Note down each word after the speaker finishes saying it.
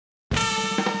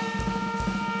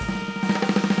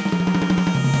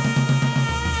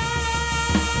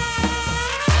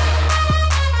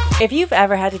If you've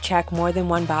ever had to check more than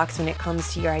one box when it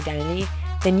comes to your identity,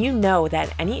 then you know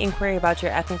that any inquiry about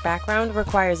your ethnic background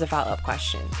requires a follow-up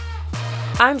question.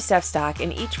 I'm Steph Stock,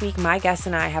 and each week my guests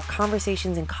and I have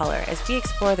conversations in color as we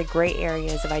explore the gray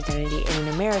areas of identity in an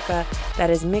America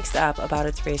that is mixed up about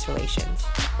its race relations.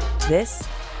 This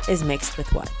is Mixed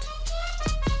with What?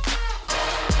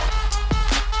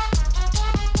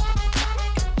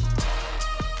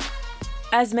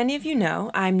 As many of you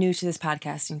know, I'm new to this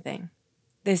podcasting thing.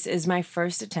 This is my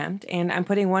first attempt, and I'm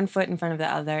putting one foot in front of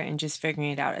the other and just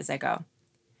figuring it out as I go.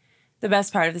 The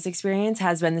best part of this experience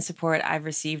has been the support I've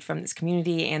received from this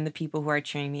community and the people who are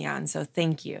cheering me on, so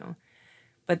thank you.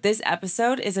 But this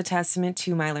episode is a testament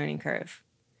to my learning curve.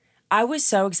 I was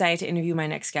so excited to interview my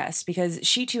next guest because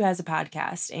she too has a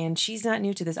podcast, and she's not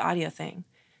new to this audio thing.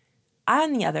 I,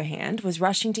 on the other hand, was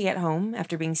rushing to get home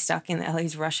after being stuck in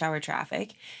LA's rush hour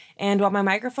traffic, and while my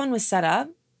microphone was set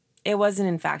up, it wasn't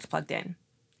in fact plugged in.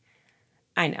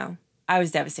 I know, I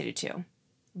was devastated too.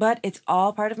 But it's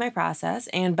all part of my process,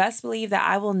 and best believe that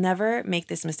I will never make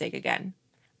this mistake again.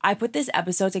 I put this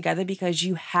episode together because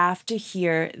you have to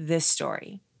hear this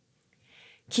story.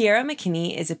 Kiara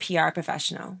McKinney is a PR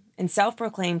professional and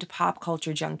self-proclaimed pop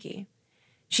culture junkie.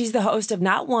 She's the host of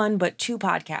not one, but two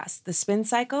podcasts, The Spin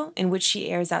Cycle, in which she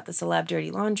airs out the celeb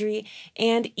dirty laundry,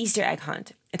 and Easter Egg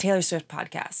Hunt, a Taylor Swift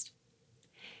podcast.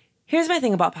 Here's my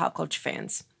thing about pop culture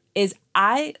fans. Is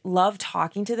I love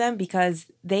talking to them because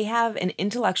they have an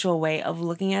intellectual way of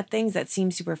looking at things that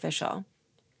seem superficial.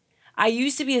 I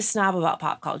used to be a snob about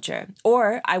pop culture,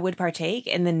 or I would partake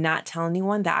and then not tell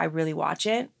anyone that I really watch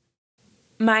it.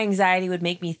 My anxiety would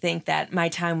make me think that my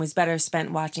time was better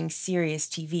spent watching serious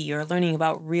TV or learning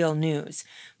about real news.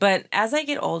 But as I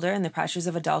get older and the pressures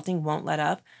of adulting won't let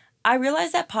up, I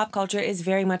realize that pop culture is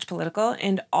very much political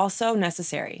and also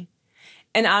necessary.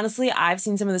 And honestly, I've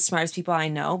seen some of the smartest people I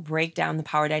know break down the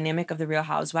power dynamic of the Real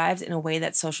Housewives in a way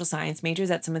that social science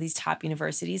majors at some of these top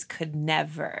universities could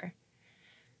never.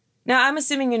 Now, I'm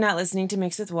assuming you're not listening to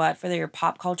Mixed with What for your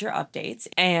pop culture updates,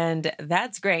 and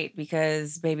that's great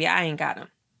because, baby, I ain't got them.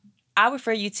 I'll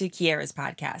refer you to Kiara's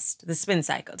podcast, The Spin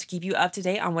Cycle, to keep you up to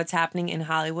date on what's happening in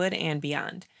Hollywood and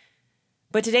beyond.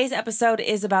 But today's episode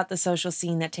is about the social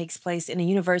scene that takes place in a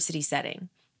university setting.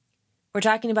 We're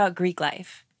talking about Greek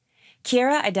life.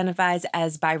 Kiara identifies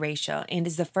as biracial and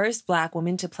is the first Black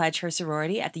woman to pledge her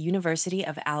sorority at the University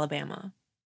of Alabama.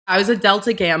 I was a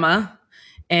Delta Gamma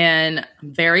and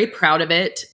I'm very proud of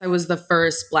it. I was the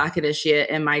first Black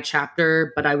initiate in my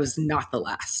chapter, but I was not the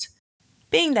last.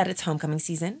 Being that it's homecoming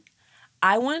season,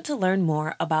 I wanted to learn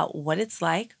more about what it's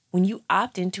like when you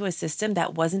opt into a system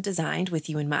that wasn't designed with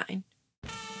you in mind.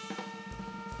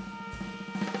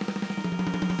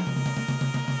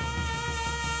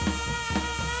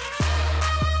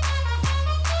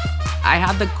 I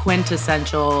had the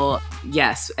quintessential,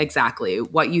 yes, exactly,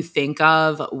 what you think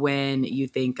of when you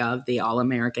think of the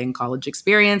all-American college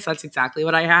experience. That's exactly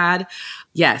what I had.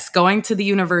 Yes, going to the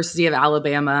University of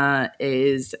Alabama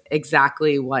is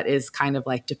exactly what is kind of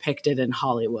like depicted in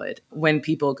Hollywood when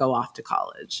people go off to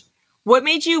college. What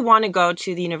made you want to go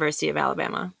to the University of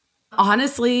Alabama?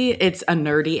 Honestly, it's a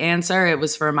nerdy answer. It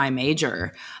was for my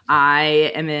major.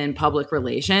 I am in public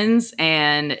relations,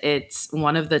 and it's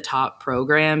one of the top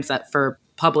programs that for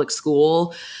public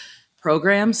school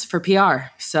programs for PR.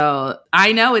 So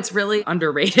I know it's really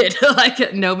underrated.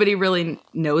 Like nobody really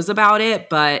knows about it,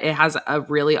 but it has a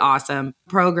really awesome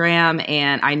program.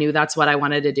 And I knew that's what I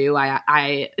wanted to do.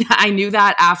 I knew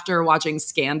that after watching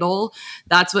Scandal.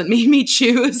 That's what made me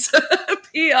choose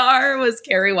PR was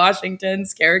Kerry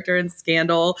Washington's character in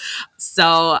Scandal.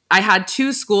 So I had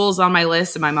two schools on my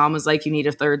list and my mom was like, you need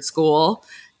a third school.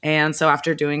 And so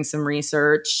after doing some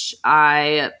research,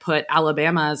 I put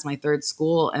Alabama as my third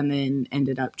school and then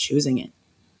ended up choosing it.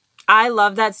 I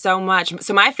love that so much.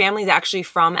 So my family's actually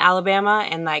from Alabama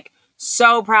and like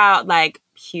so proud, like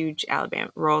huge Alabama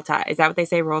Roll Tide. Is that what they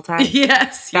say? Roll Tide?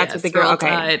 Yes. That's what the girl. Okay.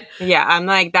 Tide. Yeah. I'm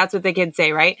like, that's what the kids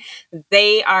say, right?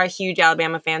 They are huge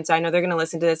Alabama fans. So I know they're going to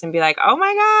listen to this and be like, oh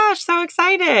my gosh, so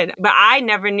excited. But I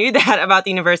never knew that about the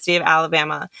University of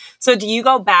Alabama. So do you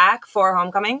go back for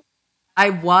homecoming? I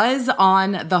was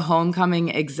on the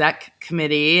homecoming exec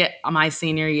committee my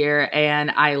senior year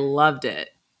and I loved it.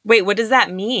 Wait, what does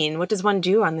that mean? What does one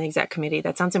do on the exec committee?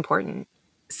 That sounds important.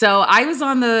 So I was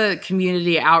on the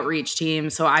community outreach team.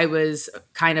 So I was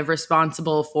kind of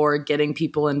responsible for getting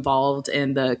people involved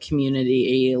in the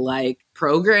community, like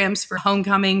programs for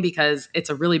homecoming, because it's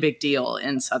a really big deal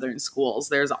in Southern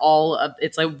schools.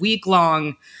 It's a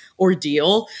week-long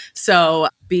ordeal. So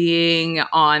being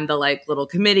on the like little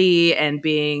committee and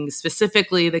being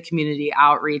specifically the community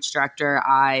outreach director,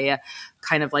 I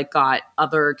kind of like got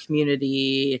other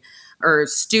community or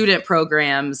student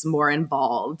programs more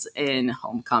involved in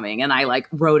homecoming. And I like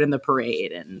rode in the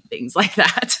parade and things like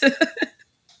that.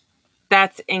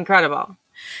 That's incredible.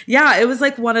 Yeah, it was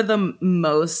like one of the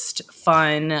most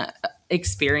fun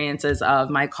experiences of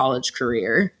my college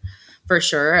career, for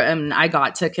sure. And I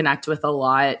got to connect with a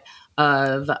lot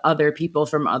of other people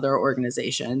from other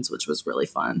organizations, which was really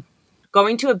fun.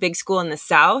 Going to a big school in the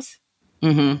South,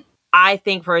 I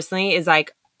think personally is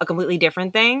like a completely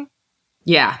different thing.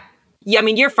 Yeah. Yeah, I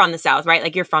mean, you're from the South, right?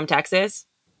 Like you're from Texas.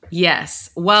 Yes.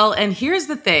 Well, and here's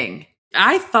the thing.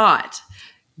 I thought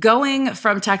going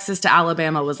from Texas to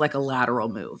Alabama was like a lateral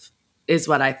move, is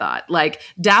what I thought. Like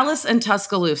Dallas and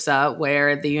Tuscaloosa,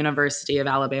 where the University of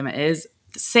Alabama is,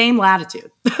 same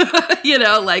latitude.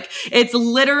 Like it's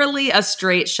literally a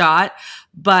straight shot,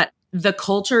 but the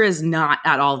culture is not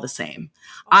at all the same.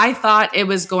 I thought it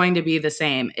was going to be the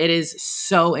same. It is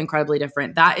so incredibly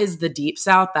different. That is the deep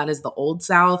South. That is the old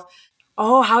South.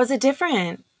 Oh, how is it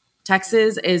different?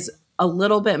 Texas is a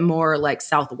little bit more like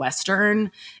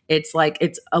Southwestern. It's like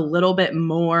it's a little bit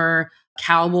more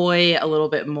cowboy, a little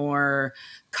bit more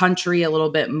country, a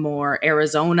little bit more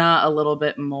Arizona, a little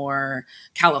bit more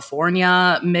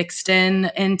California mixed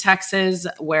in Texas,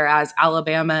 whereas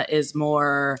Alabama is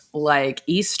more like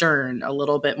Eastern, a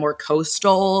little bit more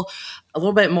coastal, a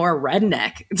little bit more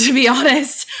redneck, to be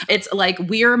honest. It's like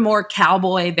we're more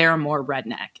cowboy, they're more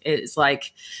redneck. It's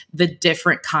like the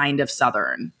different kind of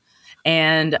Southern.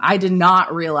 And I did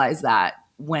not realize that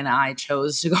when I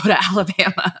chose to go to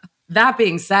Alabama. That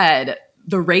being said,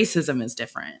 the racism is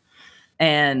different.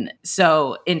 And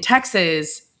so in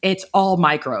Texas, it's all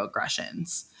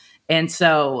microaggressions. And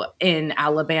so in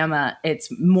Alabama, it's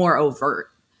more overt.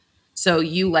 So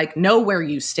you like know where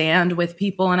you stand with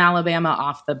people in Alabama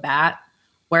off the bat.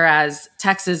 Whereas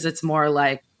Texas, it's more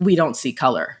like we don't see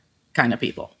color kind of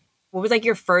people. What was like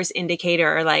your first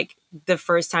indicator or like the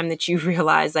first time that you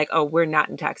realized like, oh, we're not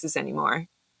in Texas anymore?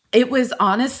 It was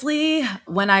honestly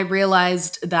when I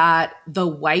realized that the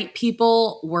white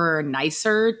people were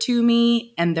nicer to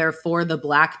me and therefore the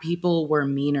black people were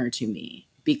meaner to me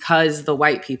because the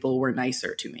white people were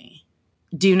nicer to me.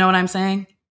 Do you know what I'm saying?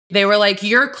 They were like,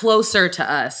 you're closer to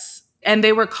us. And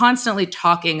they were constantly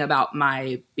talking about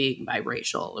my being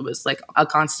biracial. It was like a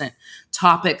constant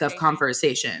topic of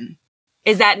conversation.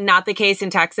 Is that not the case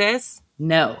in Texas?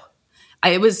 No.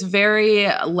 It was very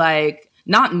like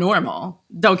not normal.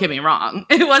 Don't get me wrong.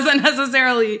 It wasn't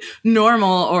necessarily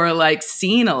normal or like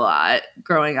seen a lot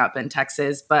growing up in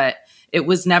Texas, but it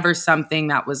was never something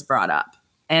that was brought up.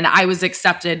 And I was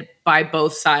accepted by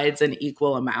both sides an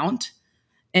equal amount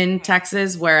in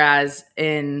Texas, whereas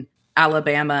in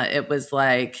Alabama, it was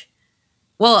like,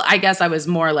 well, I guess I was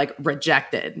more like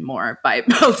rejected more by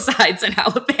both sides in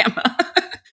Alabama.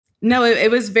 No, it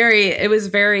was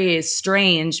very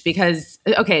strange because,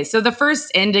 okay, so the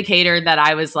first indicator that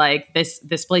I was like,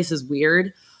 this place is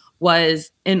weird was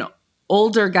an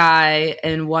older guy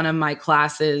in one of my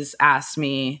classes asked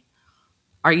me,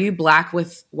 are you black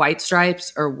with white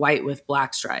stripes or white with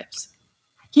black stripes?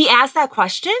 He asked that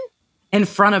question? In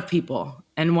front of people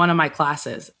in one of my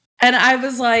classes. And I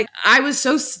was like, I was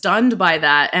so stunned by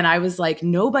that. And I was like,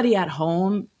 nobody at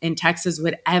home in Texas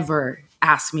would ever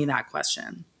ask me that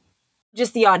question.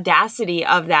 Just the audacity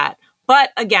of that.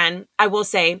 But again, I will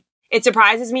say it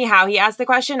surprises me how he asked the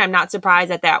question. I'm not surprised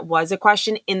that that was a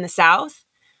question in the South.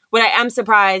 What I am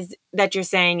surprised that you're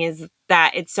saying is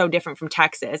that it's so different from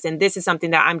Texas. And this is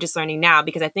something that I'm just learning now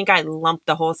because I think I lumped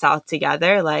the whole South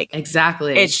together. Like,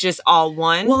 exactly. It's just all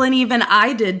one. Well, and even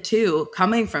I did too,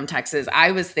 coming from Texas.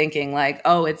 I was thinking like,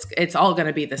 oh, it's all going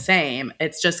to be the same.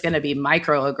 It's just going to be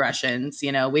microaggressions.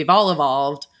 You know, we've all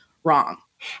evolved. Wrong.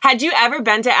 Had you ever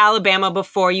been to Alabama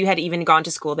before you had even gone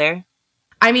to school there?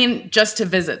 I mean, just to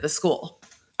visit the school.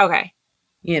 Okay.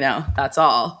 You know, that's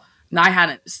all. And I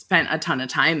hadn't spent a ton of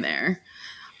time there.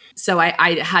 So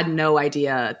I had no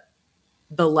idea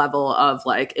the level of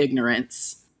like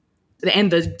ignorance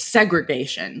and the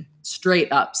segregation,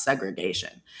 straight up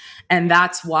segregation. And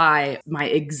that's why my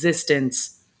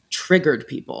existence triggered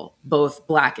people, both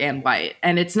black and white.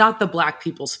 And it's not the black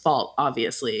people's fault,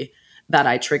 obviously, that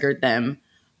I triggered them.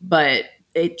 But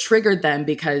it triggered them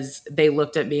because they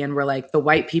looked at me and were like, the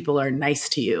white people are nice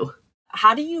to you.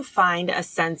 How do you find a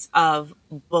sense of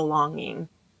belonging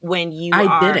when you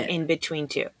are in between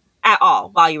two at all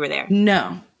while you were there?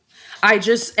 No, I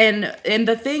just, and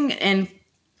the thing, and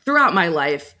throughout my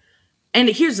life, and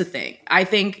here's the thing, I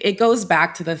think it goes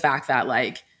back to the fact that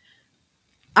like,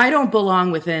 I don't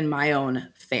belong within my own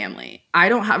family. I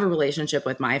don't have a relationship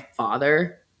with my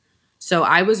father. So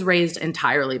I was raised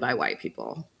entirely by white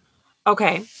people.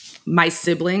 Okay. My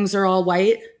siblings are all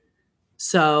white.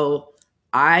 So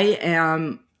I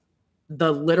am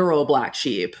the literal black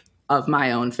sheep of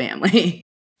my own family.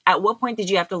 At what point did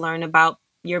you have to learn about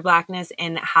your blackness,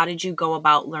 and how did you go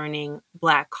about learning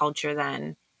black culture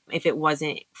then if it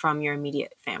wasn't from your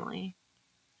immediate family?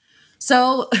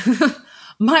 So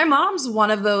my mom's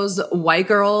one of those white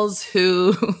girls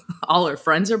who all her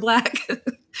friends are black.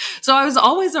 So I was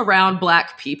always around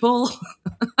black people,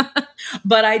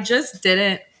 but I just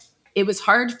didn't. It was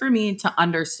hard for me to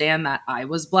understand that I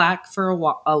was black for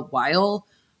a while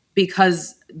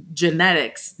because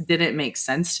genetics didn't make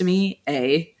sense to me,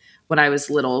 when I was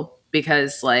little,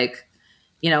 because, like,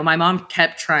 my mom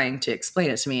kept trying to explain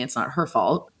it to me. It's not her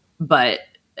fault, but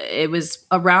it was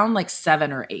around like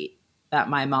 7 or 8 that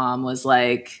my mom was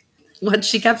like, what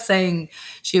she kept saying,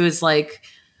 she was like,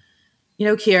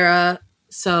 Kiara,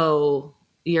 so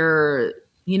you're,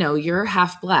 you're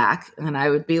half black. And I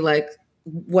would be like,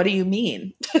 what do you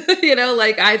mean?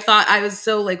 Like, I thought I was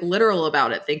so like literal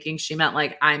about it, thinking she meant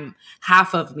like I'm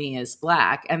half of me is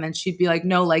black. And then she'd be like,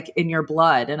 no, like in your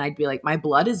blood. And I'd be like, my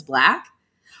blood is black?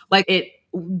 Like, it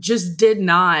just did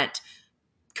not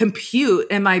compute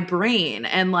in my brain.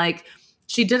 And like,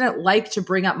 she didn't like to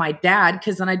bring up my dad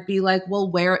because then I'd be like, well,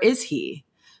 where is he?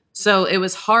 So it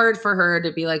was hard for her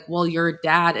to be like, well, your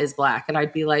dad is black. And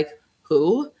I'd be like,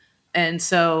 who? And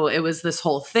so it was this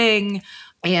whole thing.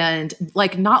 And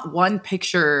like, not one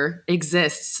picture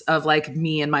exists of like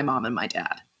me and my mom and my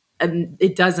dad. And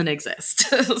it doesn't exist.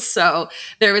 So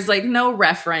there was like no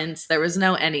reference, there was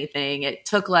no anything. It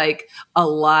took like a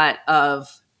lot of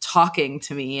talking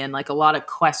to me and like a lot of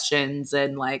questions.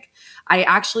 And like, I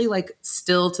actually like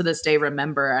still to this day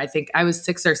remember, I think I was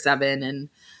 6 or 7, and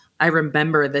I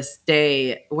remember this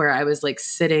day where I was like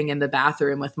sitting in the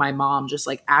bathroom with my mom, just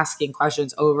like asking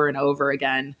questions over and over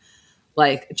again,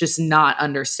 like just not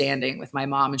understanding with my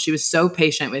mom. And she was so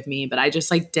patient with me, but I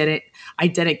just like I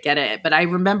didn't get it. But I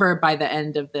remember by the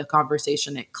end of the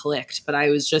conversation, it clicked. But I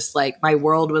was just like, my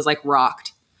world was like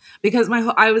rocked because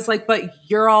I was like, but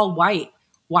you're all white.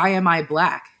 Why am I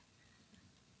black?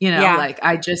 Yeah. Like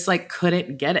I just like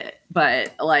couldn't get it.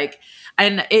 But like,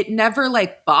 and it never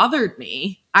like bothered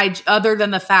me. Other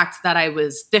than the fact that I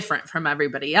was different from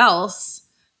everybody else,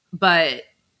 but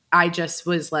I just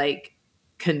was like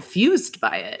confused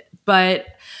by it. But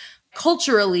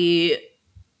culturally,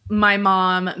 my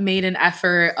mom made an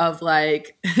effort of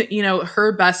like,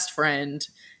 her best friend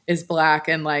is black,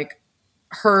 and like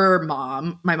her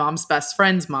mom, my mom's best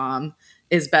friend's mom,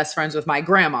 is best friends with my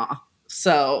grandma.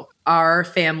 So our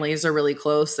families are really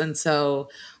close. And so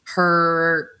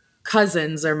her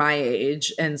cousins are my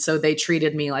age. And so they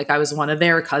treated me like I was one of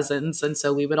their cousins. And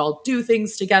so we would all do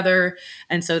things together.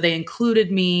 And so they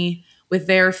included me with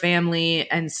their family.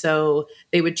 And so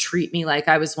they would treat me like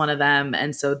I was one of them.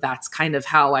 And so that's kind of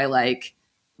how I like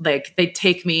they'd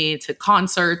take me to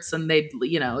concerts and they'd,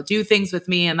 do things with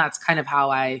me. And that's kind of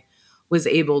how I was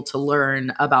able to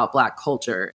learn about Black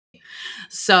culture.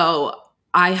 So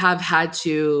I have had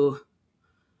to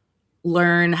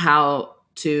learn how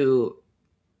to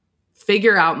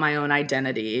figure out my own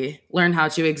identity, learn how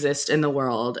to exist in the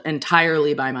world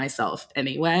entirely by myself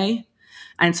anyway.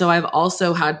 And so I've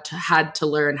also had to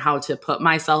learn how to put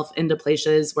myself into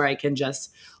places where I can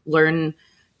just learn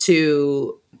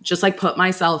to just like put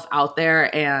myself out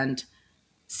there and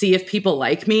see if people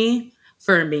like me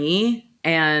for me,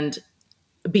 and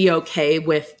be okay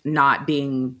with not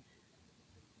being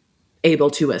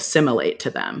able to assimilate to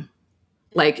them.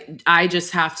 Like I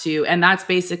just have to, and that's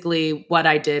basically what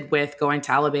I did with going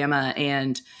to Alabama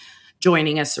and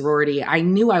joining a sorority. I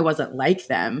knew I wasn't like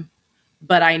them,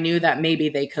 but I knew that maybe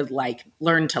they could like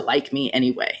learn to like me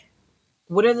anyway.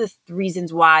 What are the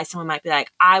reasons why someone might be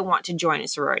like, I want to join a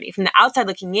sorority? From the outside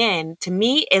looking in, to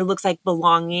me, it looks like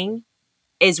belonging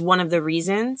is one of the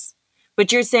reasons.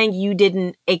 But you're saying you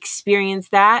didn't experience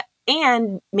that,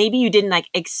 and maybe you didn't like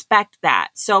expect that.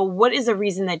 So what is the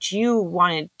reason that you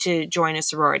wanted to join a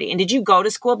sorority? And did you go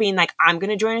to school being like, I'm going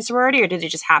to join a sorority, or did it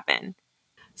just happen?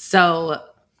 So,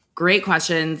 great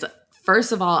questions.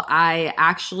 First of all, I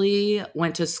actually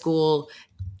went to school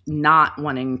not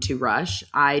wanting to rush.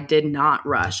 I did not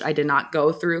rush. I did not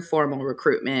go through formal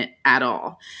recruitment at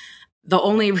all. The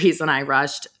only reason I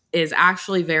rushed is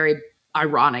actually very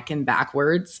ironic and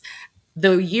backwards.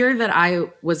 The year that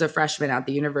I was a freshman at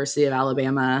the University of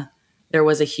Alabama, there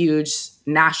was a huge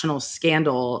national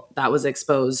scandal that was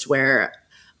exposed where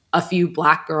a few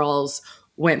Black girls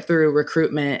went through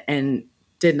recruitment and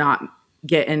did not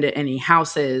get into any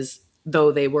houses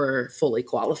though they were fully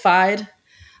qualified.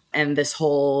 And this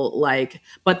whole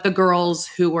but the girls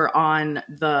who were on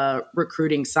the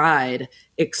recruiting side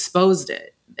exposed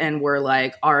it and were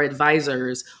like, our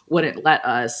advisors wouldn't let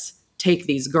us take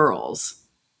these girls.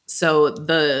 So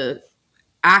the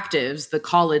actives, the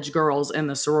college girls in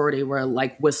the sorority, were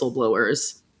like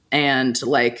whistleblowers and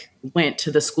like went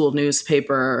to the school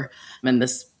newspaper. And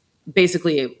this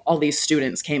basically all these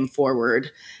students came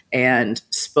forward and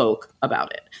spoke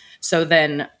about it. So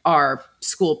then our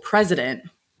school president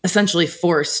essentially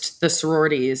forced the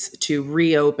sororities to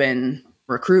reopen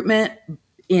recruitment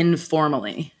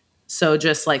informally. So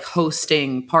just like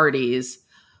hosting parties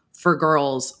for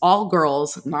girls, all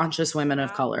girls, not just women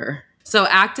of color. So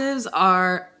actives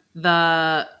are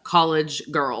the college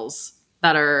girls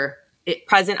that are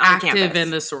present on active campus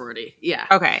in the sorority. Yeah.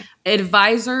 Okay.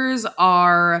 Advisors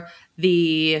are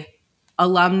the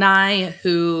alumni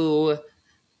who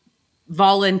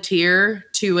volunteer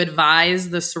to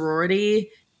advise the sorority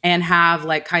and have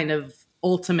like kind of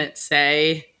ultimate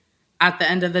say at the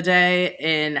end of the day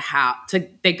in how to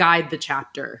they guide the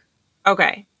chapter.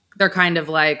 Okay. They're kind of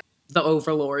like the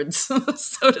overlords,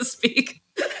 so to speak.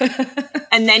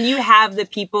 And then you have the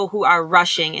people who are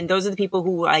rushing, and those are the people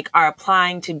who like are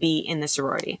applying to be in the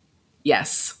sorority.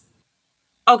 Yes.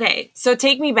 Okay, so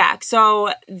take me back.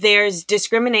 So there's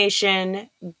discrimination.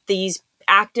 These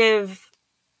active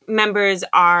members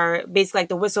are basically like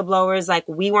the whistleblowers. Like,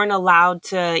 we weren't allowed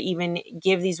to even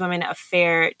give these women a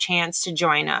fair chance to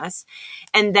join us.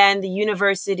 And then the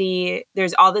university,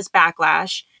 there's all this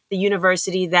backlash. The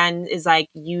university then is like,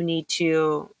 you need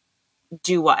to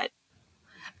do what?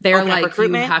 They're like,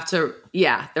 you have to,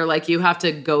 they're like, you have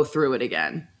to go through it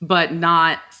again, but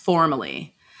not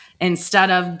formally.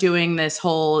 Instead of doing this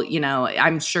whole,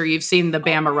 I'm sure you've seen the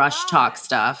Bama Rush Talk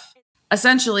stuff.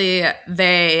 Essentially,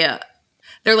 they're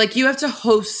like, you have to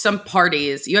host some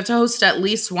parties. You have to host at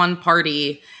least one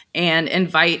party and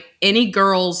invite any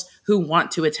girls who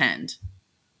want to attend.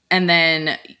 And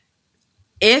then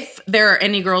if there are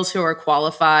any girls who are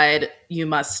qualified, you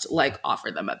must like offer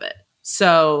them a bit.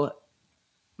 So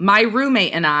my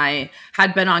roommate and I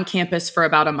had been on campus for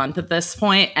about a month at this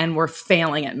point and were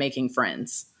failing at making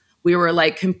friends. We were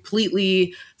like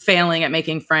completely failing at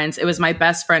making friends. It was my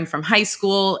best friend from high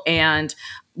school, and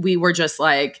we were just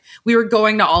like, we were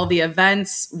going to all the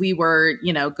events. We were,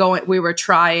 we were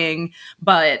trying,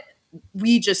 but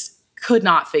we just could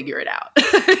not figure it out.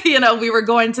 We were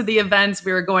going to the events,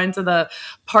 we were going to the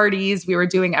parties, we were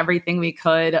doing everything we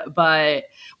could, but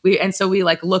so we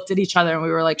like looked at each other and we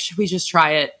were like, should we just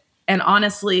try it? And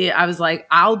honestly, I was like,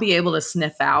 I'll be able to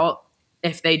sniff out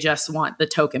if they just want the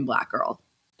token Black girl.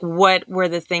 What were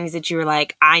the things that you were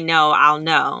like, I know, I'll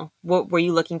know? What were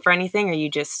you looking for anything, or you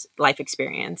just life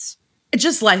experience?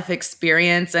 Just life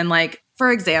experience. And like,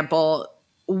 for example,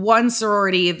 one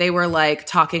sorority, they were like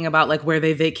talking about like where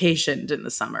they vacationed in the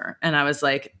summer. And I was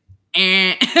like,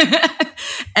 eh.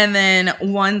 And then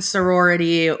one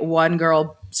sorority, one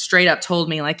girl straight up told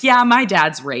me like, yeah, my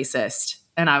dad's racist.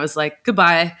 And I was like,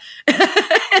 goodbye.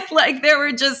 Like, there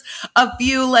were just a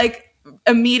few like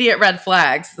immediate red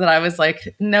flags that I was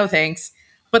like, no thanks.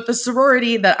 But the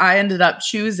sorority that I ended up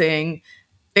choosing,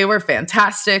 they were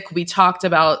fantastic. We talked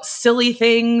about silly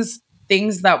things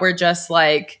that were just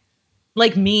like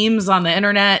memes on the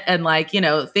internet, and like,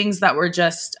 things that were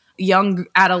just young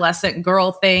adolescent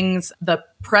girl things. The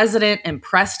president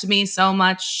impressed me so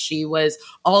much. She was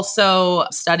also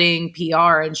studying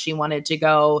PR and she wanted to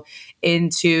go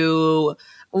into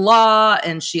law,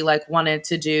 and she like wanted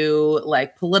to do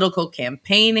like political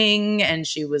campaigning, and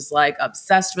she was like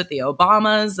obsessed with the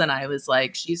Obamas, and I was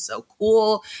like, she's so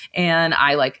cool, and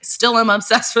I like still am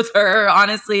obsessed with her,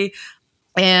 honestly.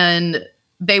 And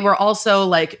they were also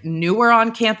like newer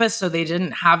on campus, so they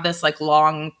didn't have this like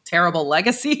long terrible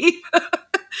legacy.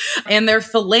 And their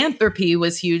philanthropy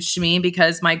was huge to me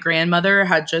because my grandmother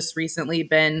had just recently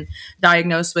been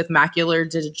diagnosed with macular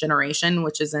degeneration,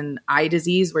 which is an eye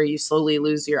disease where you slowly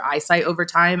lose your eyesight over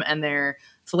time. And their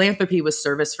philanthropy was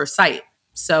service for sight.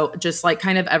 So just like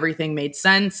kind of everything made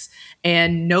sense.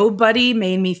 And nobody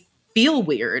made me feel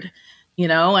weird,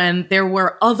 and there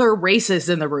were other races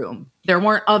in the room. There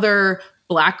weren't other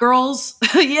Black girls,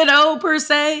 per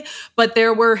se, but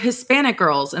there were Hispanic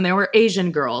girls, and there were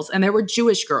Asian girls, and there were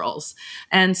Jewish girls.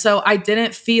 And so I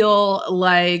didn't feel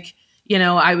like,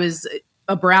 I was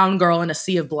a brown girl in a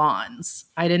sea of blondes.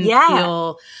 I didn't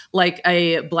feel like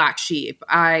a black sheep.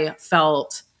 I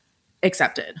felt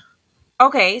accepted.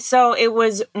 Okay, so it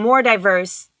was more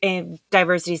diverse in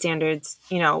diversity standards,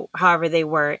 however they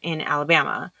were in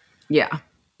Alabama. Yeah.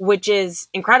 which is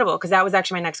incredible because that was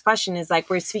actually my next question is like,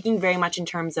 we're speaking very much in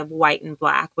terms of white and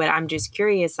black, but I'm just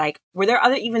curious, like, were there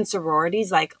other even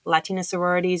sororities, like Latina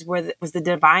sororities, was the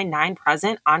Divine Nine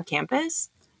present on campus?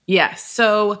 Yes.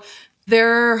 So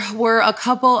there were a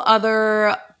couple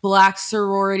other Black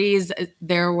sororities.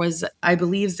 There was, I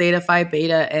believe, Zeta Phi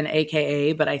Beta and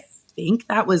AKA, but I think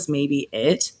that was maybe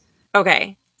it.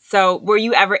 Okay. So were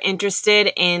you ever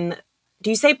interested in,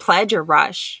 do you say pledge or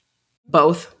rush?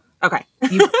 Both. Okay.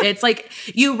 It's like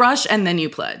you rush and then you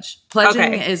pledge.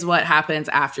 Pledging Okay. is what happens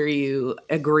after you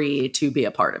agree to be a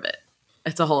part of it.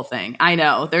 It's a whole thing. I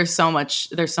know there's so much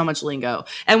lingo.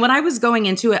 And when I was going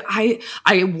into it,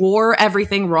 I wore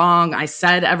everything wrong. I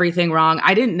said everything wrong.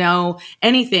 I didn't know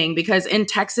anything because in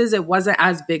Texas it wasn't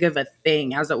as big of a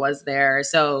thing as it was there.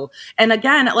 So, and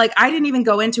again, like I didn't even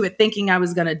go into it thinking I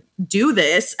was going to do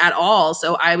this at all.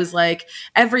 So I was like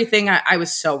everything I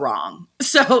was so wrong.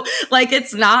 So like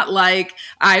it's not like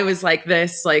I was like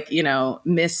this like, you know,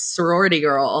 Miss Sorority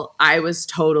Girl. I was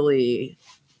totally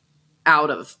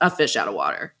out of a fish out of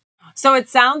water. So it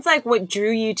sounds like what drew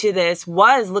you to this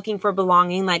was looking for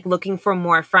belonging, like looking for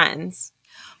more friends.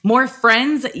 More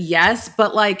friends, yes,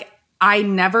 but like I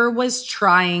never was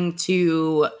trying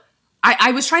to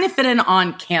I was trying to fit in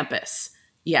on campus.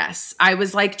 Yes. I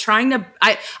was like trying to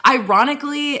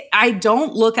ironically, I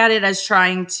don't look at it as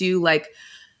trying to like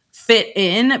fit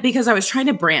in because I was trying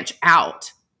to branch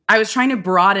out. I was trying to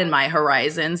broaden my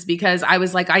horizons because I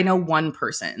was like I know one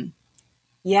person.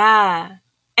 Yeah.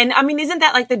 And I mean, isn't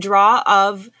that like the draw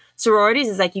of sororities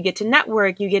is like you get to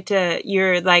network,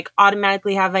 you're like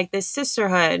automatically have like this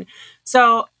sisterhood.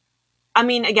 So, I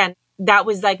mean, again, that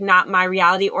was like not my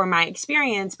reality or my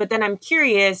experience. But then I'm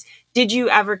curious, did you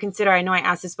ever consider, I know I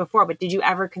asked this before, but did you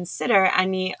ever consider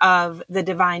any of the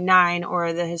Divine Nine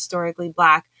or the historically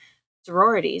Black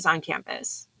sororities on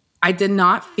campus? I did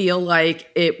not feel like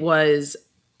it was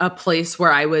a place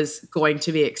where I was going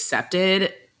to be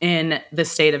accepted in the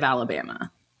state of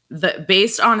Alabama.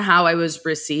 Based on how I was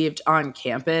received on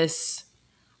campus,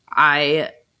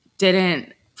 I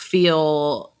didn't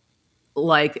feel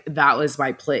like that was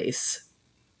my place.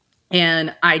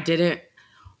 And I didn't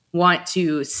want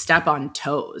to step on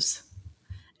toes.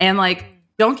 And like,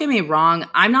 don't get me wrong,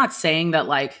 I'm not saying that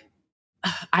like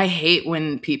I hate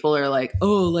when people are like,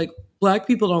 oh, like Black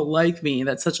people don't like me.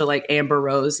 That's such a like Amber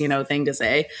Rose, you know, thing to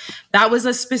say. That was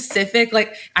a specific,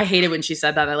 like, I hated when she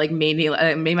said that. It like made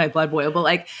my blood boil. But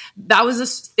like, that was a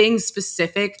thing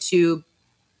specific to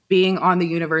being on the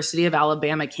University of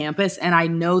Alabama campus. And I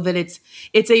know that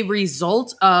it's a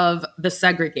result of the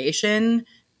segregation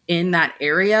in that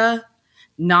area,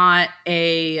 not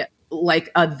a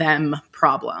like a them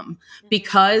problem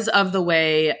because of the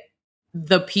way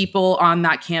the people on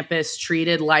that campus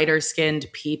treated lighter skinned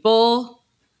people,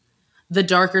 the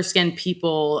darker skinned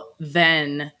people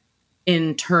then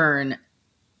in turn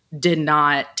did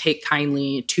not take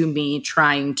kindly to me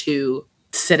trying to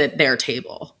sit at their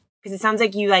table. Because it sounds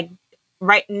like you like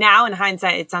right now in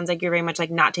hindsight, it sounds like you're very much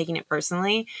like not taking it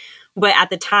personally. But at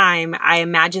the time, I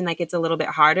imagine like it's a little bit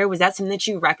harder. Was that something that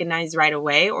you recognized right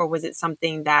away? Or was it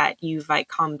something that you've like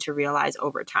come to realize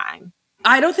over time?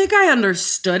 I don't think I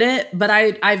understood it, but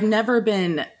I've never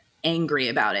been angry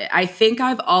about it. I think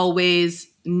I've always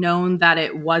known that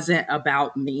it wasn't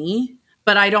about me,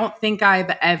 but I don't think I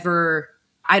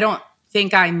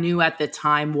knew at the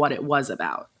time what it was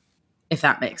about, if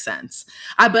that makes sense.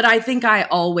 But I think I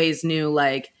always knew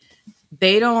like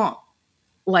they don't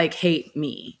like hate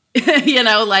me. You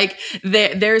know, like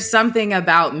there's something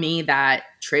about me that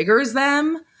triggers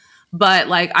them, but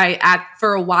like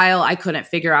for a while I couldn't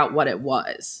figure out what it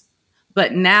was.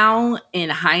 But now in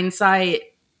hindsight,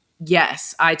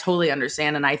 yes, I totally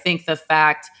understand. And I think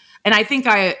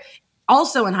I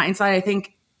also in hindsight, I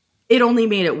think it only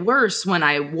made it worse when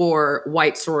I wore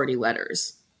white sorority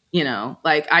letters. You know,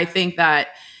 like I think that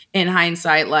in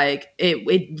hindsight, like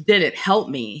it didn't help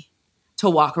me to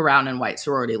walk around in white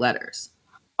sorority letters.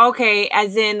 Okay,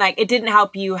 as in like it didn't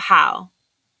help you how?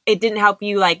 It didn't help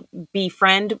you like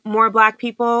befriend more Black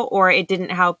people, or it didn't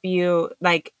help you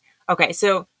like, okay,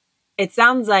 so it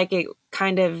sounds like you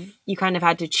kind of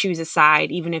had to choose a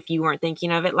side, even if you weren't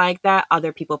thinking of it like that,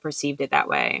 other people perceived it that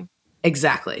way.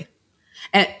 Exactly.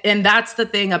 And that's the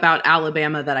thing about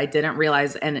Alabama that I didn't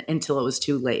realize until it was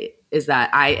too late, is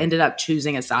that I ended up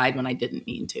choosing a side when I didn't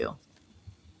mean to.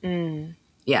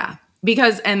 Yeah.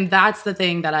 And that's the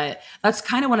thing that's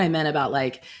kind of what I meant about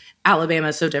like Alabama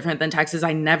is so different than Texas.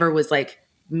 I never was like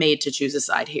made to choose a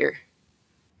side here.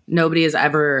 Nobody has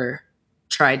ever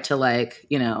tried to like,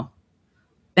 you know,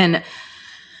 and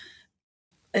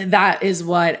that is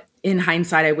what in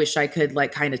hindsight I wish I could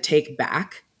like kind of take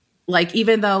back like,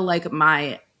 even though like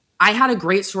I had a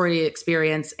great sorority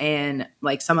experience, and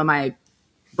like some of my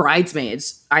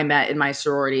bridesmaids I met in my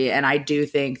sorority, and I do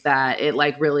think that it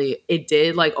like really it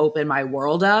did like open my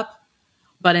world up,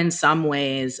 but in some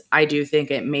ways I do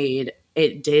think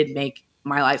it did make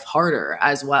my life harder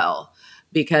as well,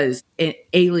 because it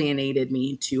alienated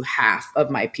me to half of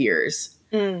my peers.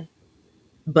 Mm,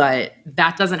 But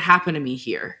that doesn't happen to me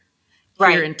here. Here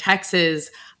right. in Texas,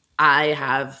 I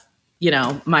have,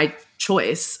 my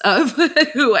choice of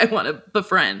who I want to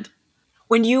befriend.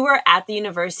 When you were at the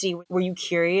university, were you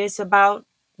curious about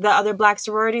the other Black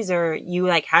sororities, or you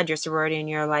like had your sorority and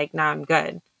you're like, nah, I'm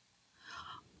good?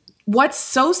 What's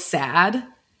so sad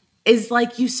is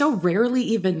like you so rarely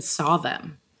even saw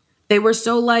them. They were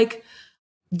so like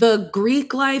the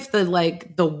Greek life, the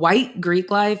white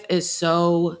Greek life is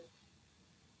so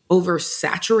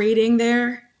oversaturating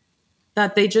there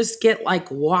that they just get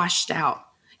like washed out.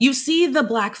 You see the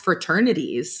Black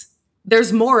fraternities,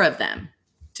 there's more of them,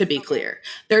 to be clear.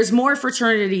 There's more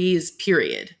fraternities,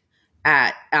 period,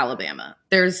 at Alabama.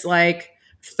 There's like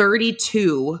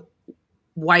 32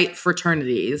 white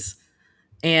fraternities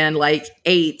and like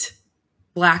 8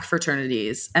 Black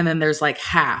fraternities. And then there's like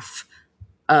half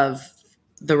of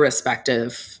the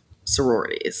respective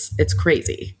sororities. It's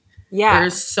crazy. Yeah.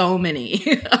 There's so many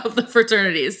of the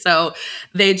fraternities. So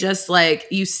they just like,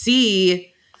 you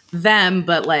see them,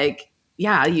 but like,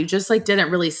 yeah, you just like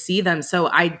didn't really see them. So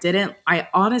I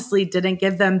honestly didn't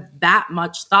give them that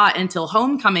much thought until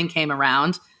homecoming came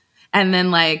around. And then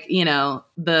like,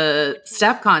 the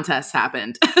step contest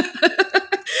happened.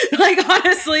 Like,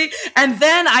 honestly. And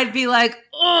then I'd be like,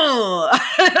 oh,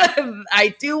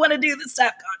 I do want to do the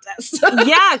step contest.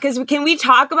 Yeah, because can we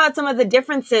talk about some of the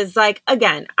differences? Like,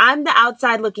 again, I'm the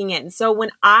outside looking in. So when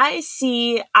I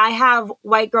have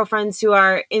white girlfriends who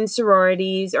are in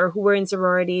sororities or who were in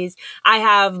sororities. I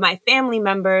have my family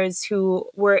members who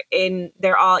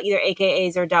they're all either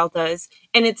AKAs or Deltas.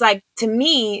 And it's like, to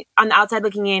me, on the outside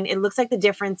looking in, it looks like the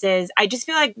differences. I just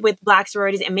feel like with Black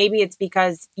sororities, and maybe it's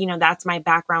because, that's my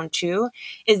background too,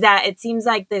 is that it seems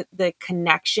like the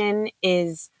connection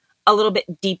is a little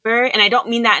bit deeper. And I don't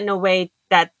mean that in a way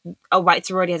that a white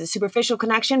sorority has a superficial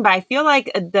connection, but I feel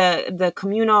like the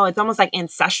communal, it's almost like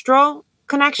ancestral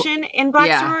connection in Black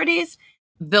Yeah. sororities.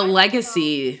 The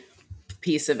legacy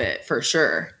piece of it, for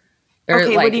sure.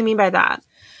 Okay, what do you mean by that?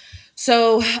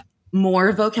 So,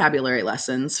 more vocabulary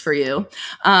lessons for you.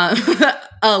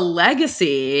 A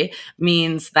legacy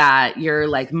means that your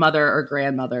like mother or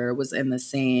grandmother was in the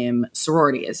same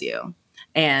sorority as you.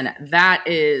 And that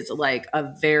is like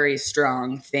a very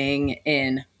strong thing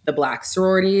in the Black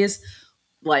sororities.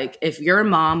 Like, if your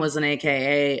mom was an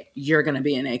AKA, you're going to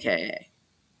be an AKA.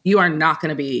 You are not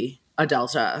going to be a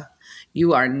Delta.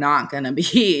 You are not going to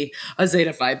be a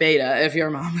Zeta Phi Beta if your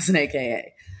mom was an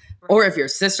AKA, or if your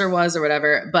sister was, or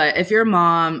whatever. But if your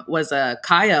mom was a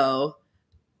Chi,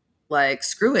 like,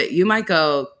 screw it. You might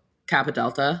go Kappa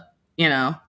Delta,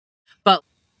 But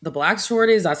the Black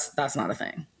sororities, that's not a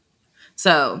thing.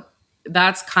 So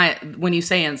that's when you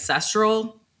say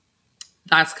ancestral,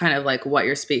 that's kind of like what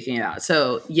you're speaking about.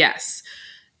 So yes,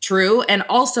 true. And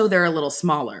also they're a little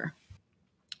smaller.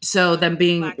 So them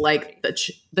being like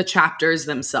the chapters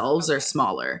themselves are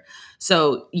smaller.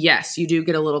 So yes, you do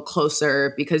get a little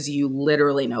closer because you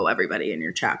literally know everybody in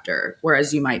your chapter,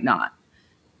 whereas you might not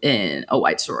in a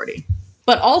white sorority.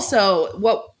 But also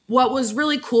what was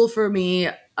really cool for me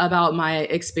about my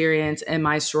experience in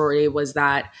my sorority was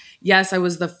that, yes, I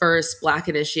was the first Black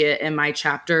initiate in my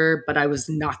chapter, but I was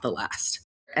not the last.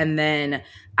 And then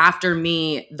after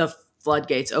me, the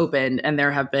floodgates opened, and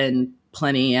there have been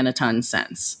plenty and a ton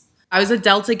since. I was a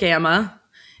Delta Gamma,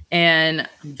 and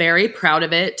very proud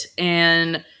of it.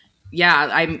 And yeah,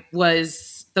 I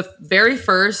was the very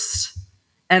first.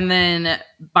 And then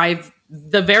by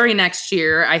the very next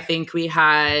year, I think we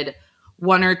had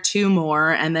 1 or 2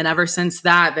 more. And then ever since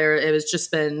that, it was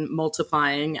just been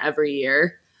multiplying every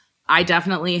year. I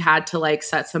definitely had to like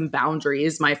set some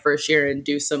boundaries my first year and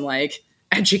do some like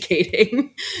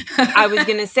educating. I was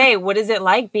going to say, what is it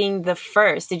like being the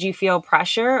first? Did you feel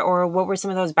pressure, or what were some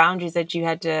of those boundaries that you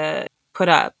had to put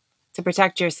up to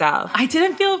protect yourself? I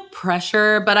didn't feel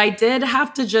pressure, but I did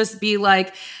have to just be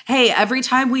like, hey, every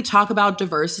time we talk about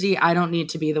diversity, I don't need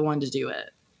to be the one to do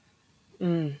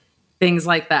it. Things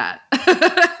like that.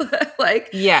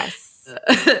 Like, yes.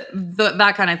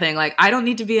 That kind of thing. Like, I don't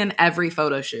need to be in every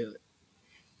photo shoot.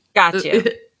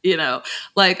 Gotcha.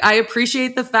 Like, I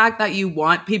appreciate the fact that you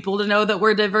want people to know that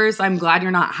we're diverse. I'm glad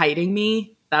you're not hiding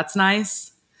me. That's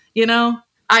nice.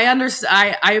 I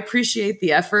understand. I appreciate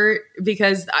the effort,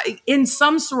 because in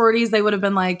some sororities, they would have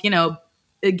been like,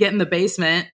 get in the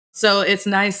basement. So it's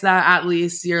nice that at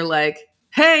least you're like,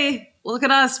 hey, look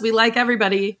at us. We like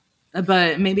everybody.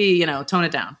 But maybe, tone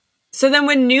it down. So then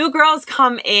when new girls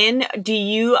come in, do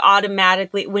you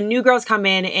automatically, when new girls come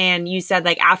in and you said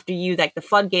like after you, like the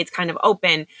floodgates kind of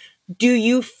open, do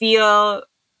you feel,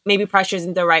 maybe pressure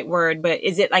isn't the right word, but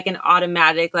is it like an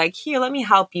automatic, like, here, let me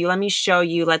help you, let me show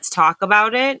you, let's talk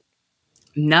about it?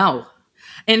 No.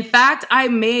 In fact, I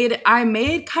made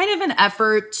kind of an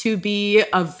effort to be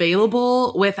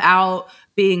available without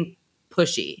being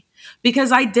pushy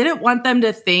because I didn't want them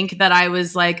to think that I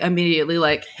was like immediately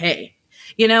like, hey,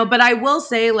 but I will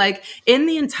say like in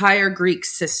the entire Greek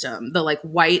system, the like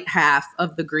white half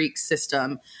of the Greek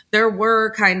system, there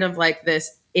were kind of like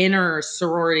this inner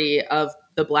sorority of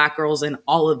the Black girls in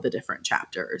all of the different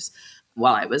chapters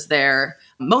while I was there.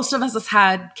 Most of us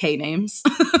had K names.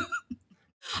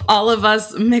 All of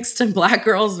us mixed in Black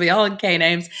girls, we all had K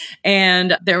names.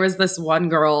 And there was this one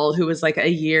girl who was like a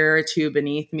year or two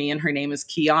beneath me, and her name is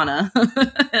Kiana.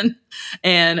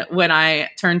 and when I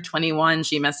turned 21,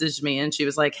 she messaged me and she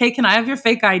was like, hey, can I have your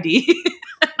fake ID?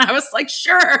 And I was like,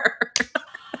 sure.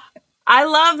 I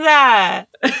love that.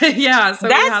 Yeah. So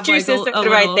that's true sisterhood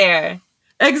right there.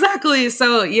 Exactly.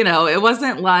 So, it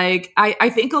wasn't like, I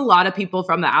think a lot of people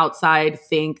from the outside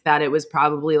think that it was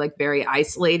probably like very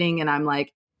isolating. And I'm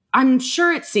like, I'm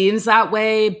sure it seems that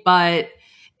way, but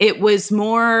it was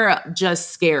more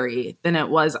just scary than it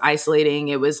was isolating.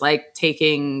 It was like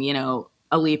taking,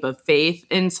 a leap of faith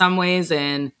in some ways.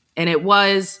 And it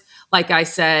was, like I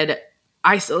said,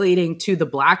 isolating to the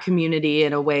Black community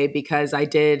in a way because I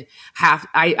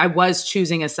was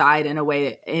choosing a side in a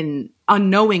way, in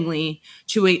unknowingly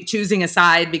choosing a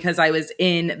side because I was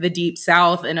in the deep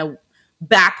South in a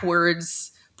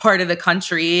backwards part of the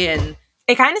country. And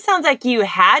it kind of sounds like you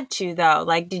had to, though.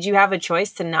 Like, did you have a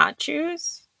choice to not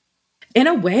choose? In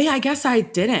a way, I guess I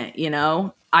didn't,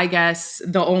 I guess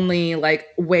the only like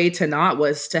way to not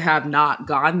was to have not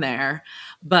gone there.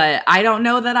 But I don't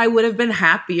know that I would have been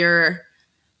happier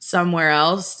somewhere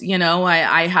else.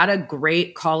 I had a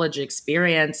great college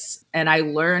experience and I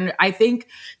learned, I think,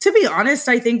 to be honest,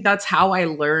 I think that's how I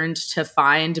learned to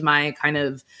find my kind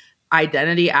of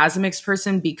identity as a mixed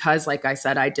person because, like I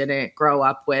said, I didn't grow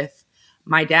up with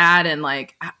my dad. And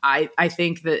like, I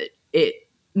think that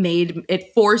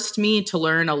it forced me to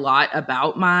learn a lot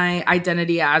about my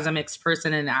identity as a mixed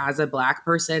person and as a Black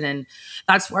person. And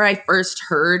that's where I first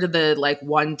heard the like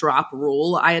one drop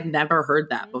rule. I had never heard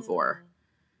that before.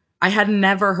 I had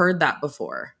never heard that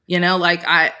before. Like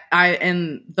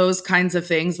and those kinds of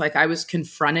things, like I was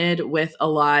confronted with a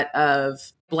lot of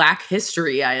Black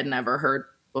history I had never heard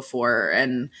before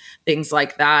and things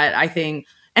like that. I think,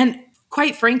 and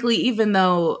quite frankly, even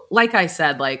though, like I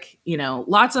said, like,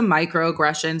 lots of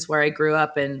microaggressions where I grew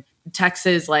up in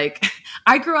Texas, like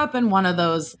I grew up in one of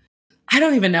those, I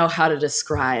don't even know how to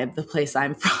describe the place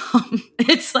I'm from.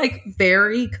 It's like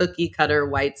very cookie cutter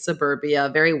white suburbia,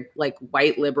 very like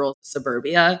white liberal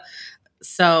suburbia.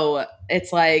 So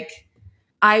it's like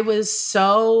I was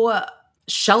so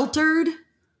sheltered.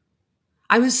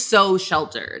 I was so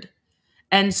sheltered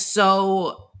and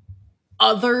so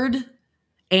othered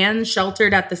and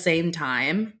sheltered at the same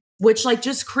time, which like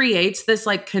just creates this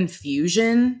like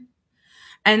confusion.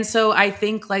 And so I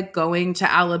think like going to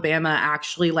Alabama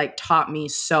actually like taught me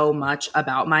so much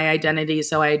about my identity.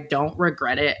 So I don't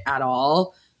regret it at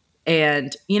all.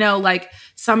 And, like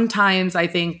sometimes I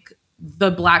think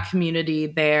the Black community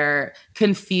there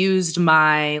confused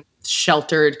my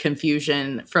sheltered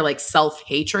confusion for like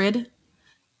self-hatred.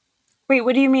 Wait,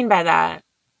 what do you mean by that?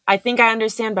 I think I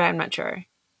understand, but I'm not sure.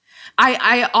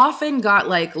 I often got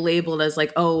like labeled as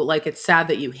like, oh, like it's sad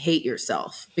that you hate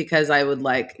yourself because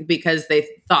because they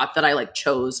thought that I like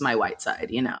chose my white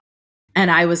side,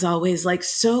 And I was always like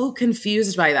so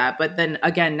confused by that. But then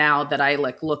again, now that I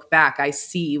like look back, I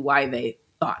see why they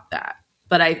thought that.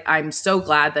 But I'm so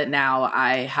glad that now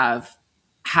I have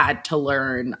had to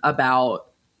learn about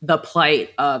the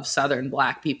plight of Southern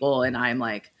Black people. And I'm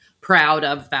like proud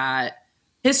of that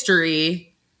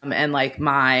history and like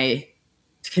my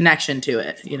connection to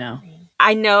it.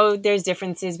 I know there's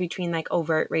differences between like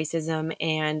overt racism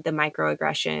and the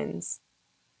microaggressions.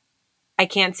 I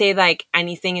can't say like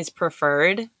anything is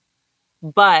preferred,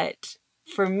 but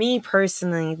for me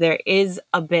personally, there is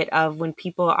a bit of when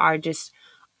people are just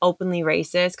openly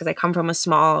racist, because I come from a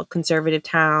small conservative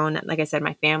town. Like I said,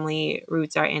 my family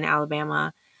roots are in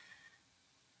Alabama.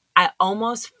 I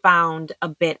almost found a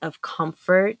bit of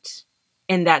comfort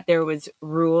in that there was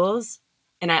rules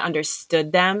and I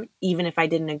understood them, even if I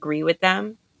didn't agree with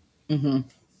them. Mm-hmm.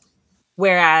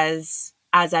 Whereas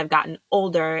as I've gotten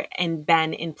older and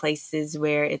been in places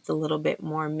where it's a little bit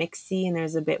more mixy and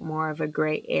there's a bit more of a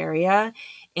gray area,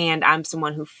 and I'm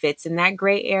someone who fits in that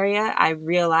gray area, I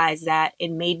realized that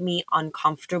it made me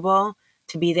uncomfortable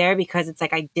to be there because it's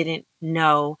like I didn't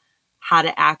know how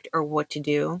to act or what to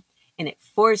do. And it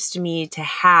forced me to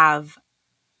have,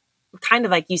 kind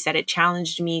of like you said, it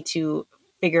challenged me to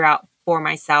figure out for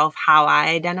myself how I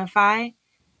identify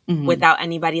without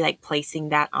anybody like placing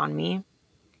that on me.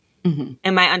 Am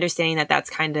I understanding that that's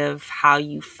kind of how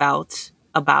you felt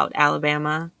about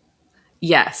Alabama?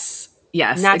 Yes.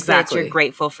 Yes, Not that you're exactly.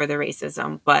 grateful for the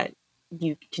racism, but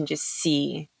you can just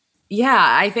see. Yeah,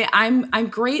 I think I'm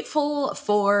grateful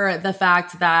for the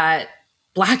fact that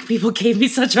Black people gave me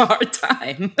such a hard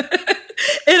time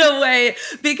in a way,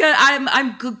 because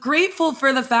grateful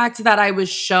for the fact that I was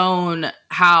shown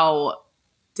how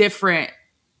different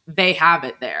they have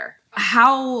it there,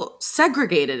 how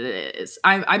segregated it is.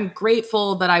 I'm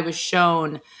grateful that I was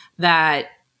shown that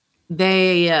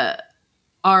they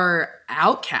are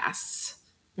outcasts,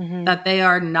 that they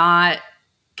are not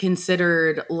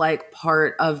considered like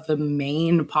part of the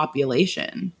main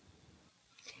population.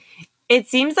 It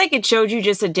seems like it showed you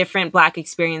just a different Black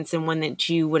experience than one that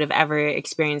you would have ever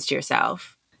experienced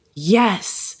yourself.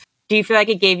 Yes. Do you feel like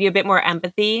it gave you a bit more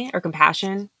empathy or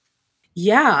compassion?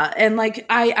 Yeah. And like,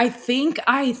 I think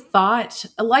I thought,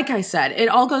 like I said, it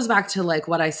all goes back to like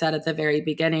what I said at the very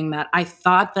beginning, that I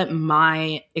thought that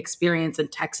my experience in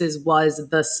Texas was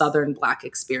the Southern Black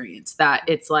experience, that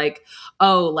it's like,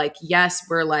 oh, like, yes,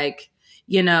 we're like,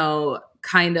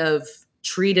 kind of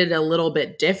treated a little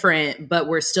bit different, but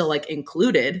we're still like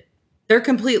included. They're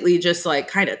completely just like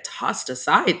kind of tossed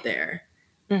aside there.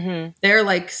 They're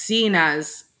like seen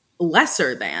as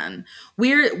lesser than.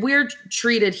 We're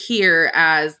treated here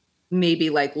as maybe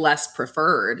like less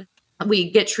preferred. We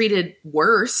get treated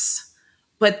worse,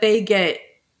 but they get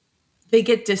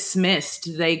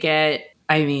dismissed. They get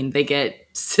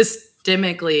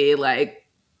systemically like,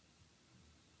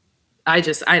 I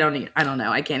don't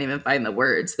know. I can't even find the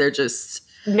words. They're just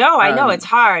No, I know it's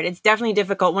hard. It's definitely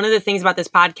difficult. One of the things about this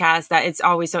podcast that it's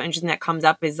always so interesting that comes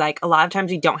up is like a lot of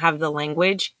times we don't have the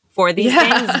language for these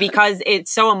things because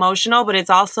it's so emotional, but it's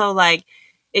also like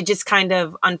it just kind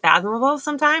of unfathomable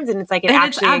sometimes. And it's like it and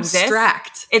actually it's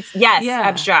abstract. exists. It's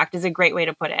abstract is a great way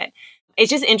to put it. It's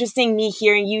just interesting me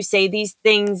hearing you say these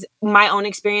things. My own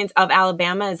experience of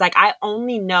Alabama is like I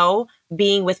only know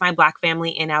being with my Black family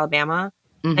in Alabama.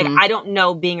 Like I don't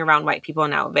know being around white people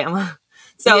in Alabama.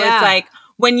 So it's like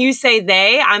when you say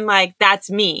they, I'm like,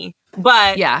 that's me.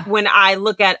 But when I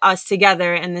look at us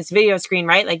together in this video screen,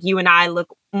 right? Like you and I look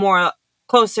more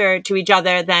closer to each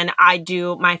other than I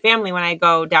do my family when I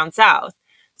go down south.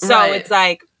 So it's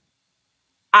like,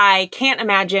 I can't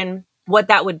imagine what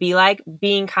that would be like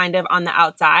being kind of on the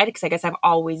outside, because I guess I've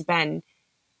always been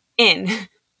in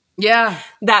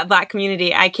that Black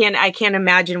community. I can't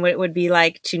imagine what it would be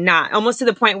like to not, almost to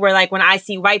the point where like when I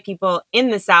see white people in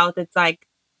the South, it's like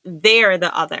they're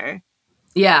the other.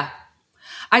 Yeah.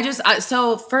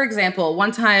 So for example,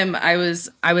 one time I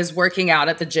was working out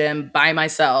at the gym by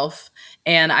myself,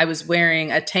 and I was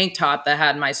wearing a tank top that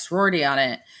had my sorority on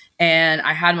it, and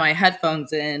I had my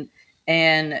headphones in,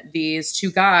 and these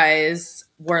two guys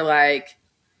were like,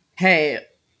 "Hey,"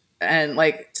 and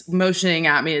like motioning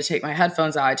at me to take my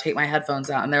headphones out. I take my headphones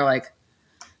out, and they're like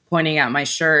pointing at my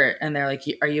shirt, and they're like,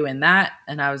 "Are you in that?"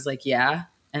 And I was like, "Yeah."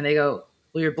 And they go,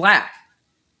 "Well, you're Black."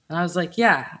 And I was like,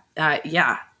 "Yeah,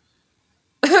 yeah."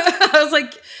 I was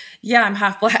like, "Yeah, I'm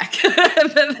half Black."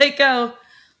 And then they go,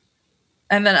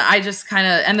 and then I just kind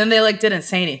of, and then they like didn't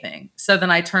say anything. So then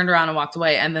I turned around and walked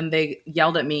away, and then they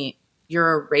yelled at me,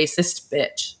 "You're a racist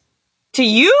bitch." To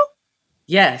you?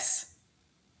 Yes.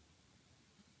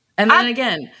 And then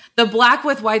again, the Black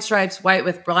with white stripes, white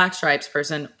with Black stripes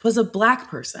person was a Black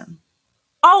person.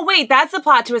 Oh, wait, that's the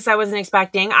plot twist I wasn't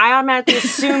expecting. I automatically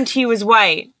assumed he was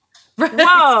white. Right.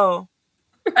 Whoa.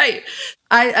 Right.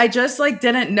 I just like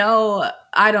didn't know.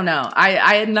 I don't know.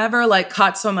 I had never like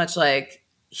caught so much like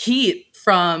heat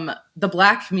from the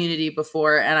Black community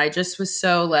before. And I just was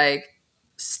so like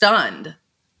stunned. Yeah.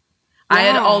 I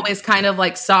had always kind of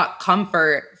like sought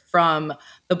comfort from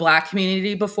the Black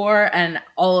community before. And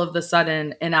all of a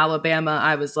sudden in Alabama,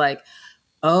 I was like,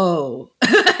 oh,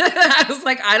 I was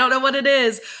like, I don't know what it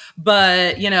is,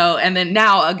 but and then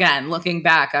now again, looking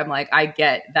back, I'm like, I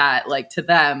get that, like to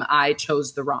them, I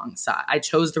chose the wrong side. I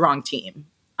chose the wrong team.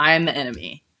 I am the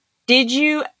enemy. Did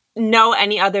you know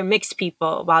any other mixed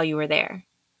people while you were there?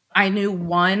 I knew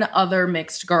one other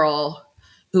mixed girl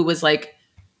who was like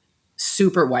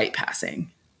super white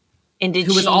passing. And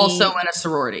who was also in a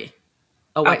sorority,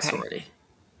 a white sorority.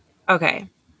 Okay.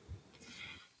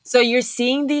 So you're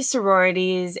seeing these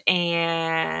sororities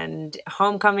and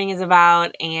homecoming is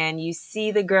about, and you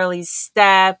see the girlies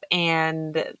step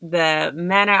and the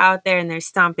men are out there and they're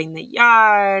stomping the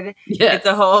yard. Yes. It's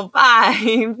a whole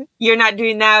vibe. You're not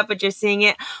doing that, but you're seeing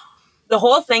it. The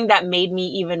whole thing that made me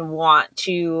even want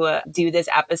to do this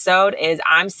episode is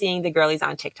I'm seeing the girlies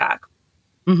on TikTok.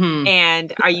 Mm-hmm.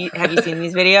 And have you seen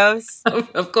these videos?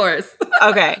 Of course.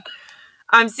 Okay.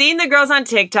 I'm seeing the girls on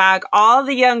TikTok, all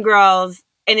the young girls,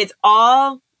 and it's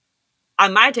all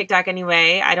on my TikTok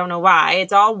anyway. I don't know why.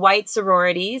 It's all white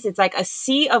sororities. It's like a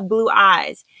sea of blue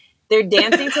eyes. They're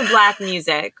dancing to Black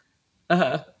music.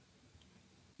 Uh-huh.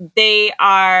 They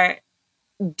are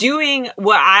doing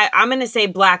what I'm going to say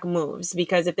Black moves,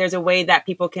 because if there's a way that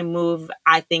people can move,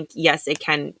 I think, yes, it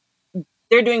can.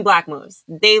 They're doing Black moves.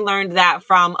 They learned that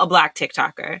from a Black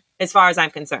TikToker, as far as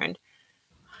I'm concerned.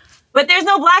 But there's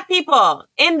no Black people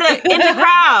in the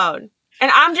crowd. And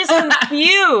I'm just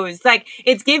confused. Like,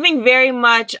 it's giving very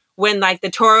much when, like, the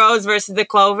Toros versus the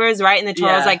Clovers, right? And the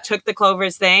Toros, like, took the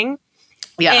Clovers thing.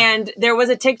 Yeah. And there was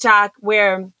a TikTok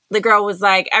where the girl was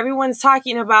like, everyone's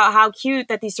talking about how cute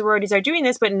that these sororities are doing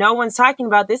this, but no one's talking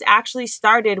about this actually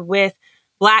started with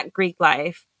Black Greek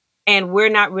life. And we're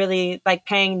not really, like,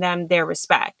 paying them their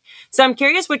respect. So I'm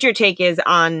curious what your take is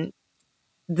on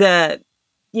the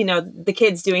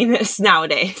kids doing this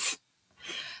nowadays.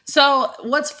 So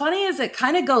what's funny is it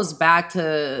kind of goes back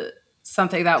to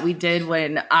something that we did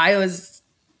when I was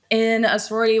in a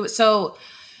sorority. So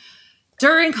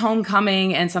during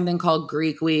homecoming and something called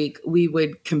Greek Week, we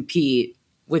would compete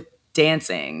with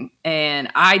dancing. And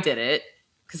I did it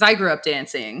because I grew up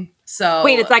dancing. So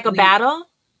wait, it's like a battle?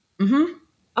 Mm-hmm.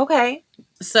 Okay.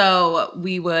 So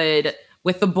we would,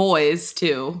 with the boys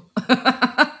too,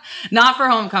 not for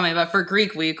homecoming, but for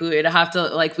Greek Week, we would have to,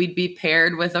 like, we'd be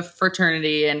paired with a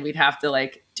fraternity and we'd have to,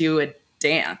 like, do a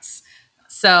dance.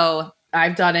 So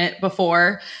I've done it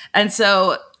before. And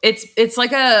so it's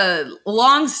like a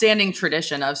long-standing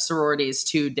tradition of sororities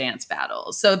to dance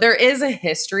battles. So there is a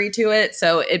history to it.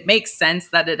 So it makes sense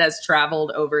that it has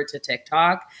traveled over to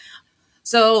TikTok.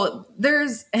 So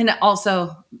and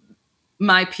also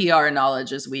my PR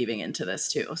knowledge is weaving into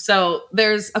this too. So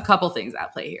there's a couple things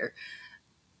at play here.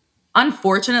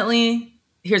 Unfortunately,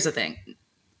 here's the thing.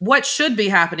 What should be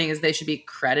happening is they should be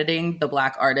crediting the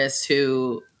Black artists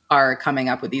who are coming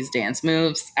up with these dance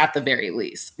moves at the very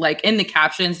least. Like, in the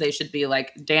captions, they should be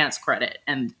like dance credit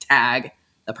and tag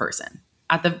the person.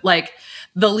 At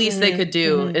the least they could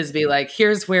do is be like,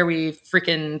 here's where we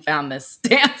freaking found this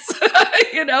dance,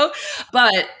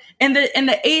 But in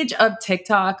the age of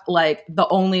TikTok, like, the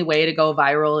only way to go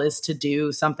viral is to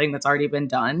do something that's already been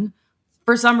done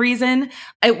for some reason,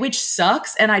 which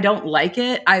sucks, and I don't like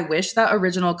it. I wish that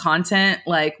original content,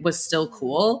 like, was still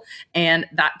cool, and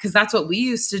because that's what we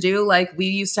used to do. Like, we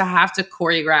used to have to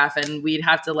choreograph, and we'd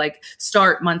have to, like,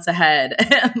 start months ahead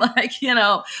and, like,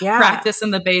 practice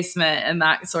in the basement and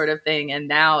that sort of thing. And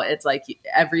now it's like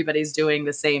everybody's doing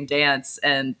the same dance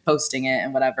and posting it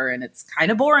and whatever, and it's kind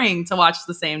of boring to watch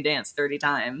the same dance 30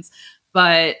 times.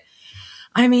 But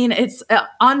I mean, it's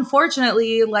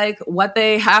unfortunately like what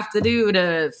they have to do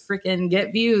to freaking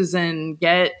get views and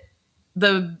get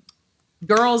the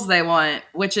girls they want,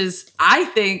 which is, I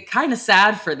think, kind of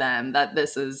sad for them that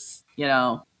this is,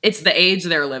 it's the age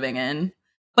they're living in.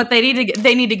 But they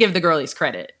need to give the girlies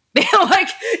credit. Like,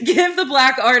 give the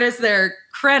Black artists their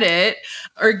credit,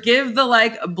 or give the,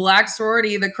 like, Black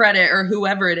sorority the credit, or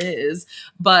whoever it is.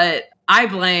 But I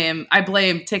blame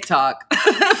TikTok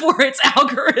for its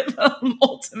algorithm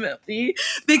ultimately,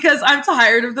 because I'm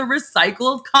tired of the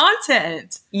recycled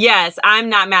content. Yes, I'm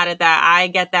not mad at that. I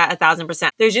get that 1,000%.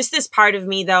 There's just this part of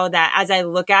me, though, that as I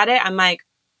look at it, I'm like,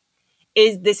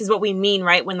 this is what we mean,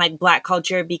 right? When, like, Black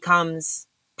culture becomes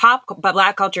but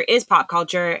Black culture is pop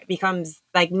culture, becomes,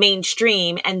 like,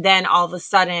 mainstream, and then all of a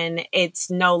sudden it's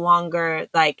no longer,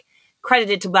 like,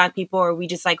 credited to Black people, or we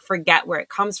just, like, forget where it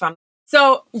comes from.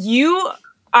 So you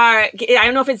are, I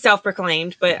don't know if it's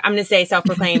self-proclaimed, but I'm going to say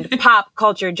self-proclaimed pop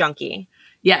culture junkie.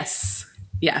 Yes.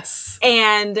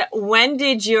 And when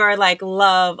did your, like,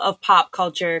 love of pop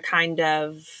culture kind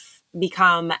of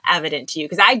become evident to you?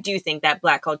 Because I do think that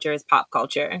Black culture is pop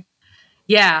culture.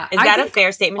 Yeah. Is that a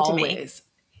fair statement to me?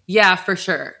 Yeah, for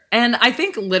sure. And I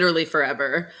think literally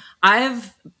forever.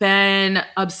 I've been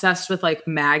obsessed with, like,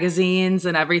 magazines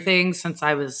and everything since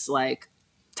I was, like,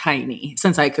 tiny,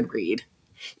 since I could read.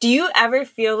 Do you ever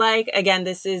feel like, again,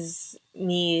 this is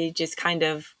me just kind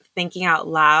of thinking out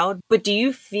loud, but do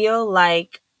you feel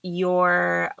like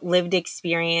your lived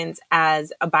experience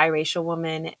as a biracial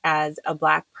woman, as a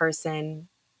Black person,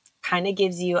 kind of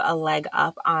gives you a leg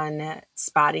up on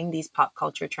spotting these pop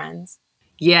culture trends?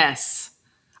 Yes.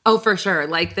 Oh, for sure.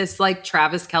 Like this like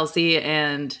Travis Kelce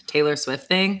and Taylor Swift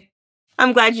thing.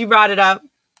 I'm glad you brought it up.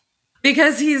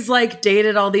 Because he's like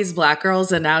dated all these black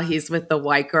girls and now he's with the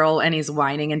white girl and he's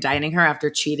whining and dining her after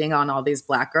cheating on all these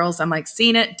black girls. I'm like,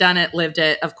 seen it, done it, lived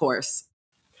it, of course.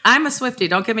 I'm a Swiftie,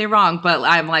 don't get me wrong, but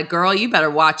I'm like, girl, you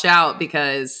better watch out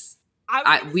because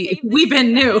we've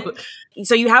been new.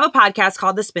 So you have a podcast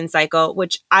called The Spin Cycle,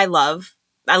 which I love.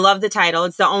 I love the title.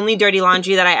 It's the only dirty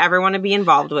laundry that I ever want to be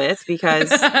involved with because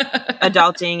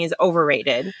adulting is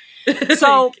overrated.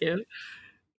 So Thank you.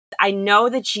 I know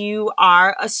that you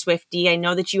are a Swiftie. I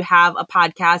know that you have a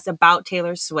podcast about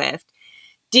Taylor Swift.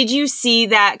 Did you see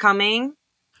that coming?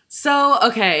 So,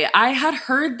 okay, I had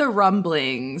heard the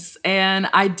rumblings and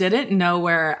I didn't know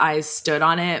where I stood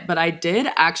on it, but I did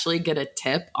actually get a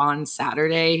tip on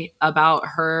Saturday about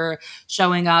her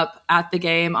showing up at the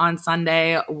game on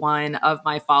Sunday. One of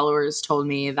my followers told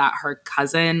me that her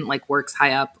cousin like works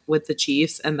high up with the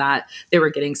Chiefs and that they were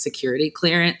getting security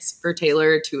clearance for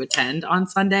Taylor to attend on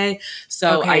Sunday.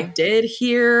 So I did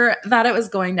hear that it was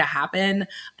going to happen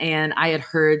and I had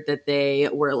heard that they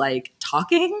were like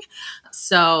talking.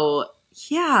 So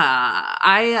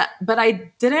yeah, but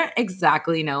I didn't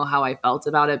exactly know how I felt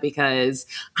about it because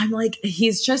I'm like,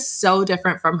 he's just so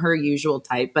different from her usual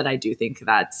type, but I do think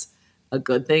that's a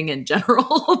good thing in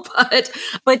general.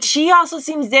 But she also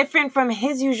seems different from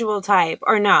his usual type,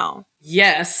 or no?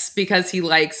 Yes, because he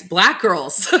likes black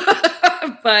girls.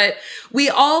 But we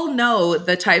all know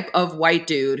the type of white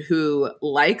dude who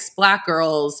likes black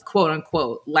girls, quote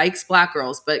unquote, likes black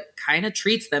girls, but kind of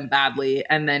treats them badly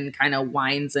and then kind of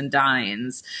wines and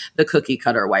dines the cookie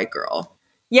cutter white girl.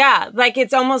 Yeah, like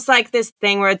it's almost like this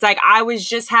thing where it's like, I was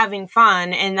just having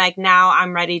fun and like now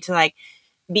I'm ready to like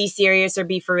be serious or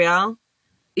be for real.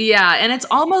 Yeah, and it's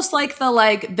almost like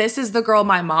this is the girl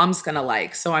my mom's gonna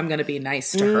like, so I'm gonna be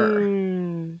nice to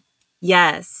her.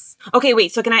 Yes. Okay,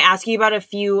 wait, so can I ask you about a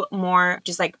few more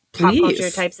just like pop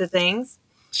culture types of things?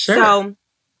 Sure. So,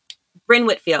 Bryn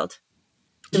Whitfield,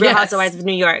 The Real Housewives of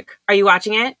New York. Are you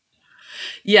watching it?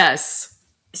 Yes.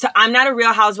 So I'm not a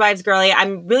Real Housewives girly.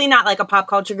 I'm really not like a pop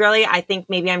culture girly. I think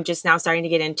maybe I'm just now starting to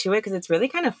get into it because it's really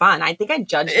kind of fun. I think I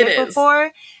judged it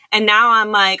before. And now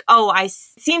I'm like, oh, I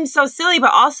seem so silly,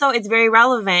 but also it's very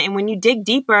relevant. And when you dig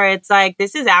deeper, it's like,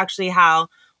 this is actually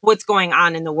what's going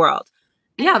on in the world.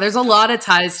 Yeah, there's a lot of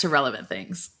ties to relevant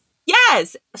things.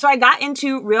 Yes. So I got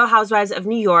into Real Housewives of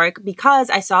New York because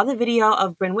I saw the video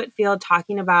of Bryn Whitfield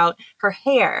talking about her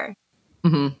hair.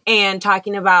 Mm-hmm. And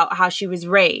talking about how she was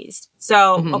raised.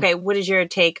 So, okay, what is your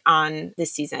take on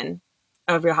this season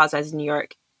of Real Housewives of New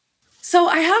York? So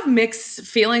I have mixed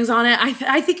feelings on it.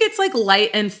 I think it's like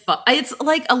light and it's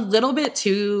like a little bit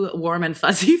too warm and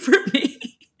fuzzy for me.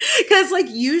 Because like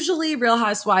usually Real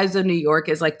Housewives of New York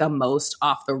is like the most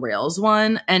off the rails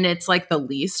one. And it's like the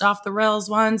least off the rails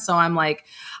one. So I'm like,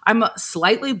 I'm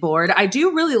slightly bored. I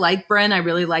do really like Bryn. I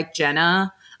really like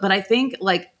Jenna. But I think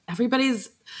like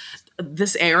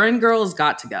this Erin girl has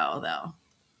got to go though.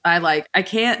 I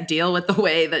can't deal with the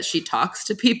way that she talks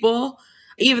to people,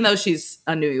 even though she's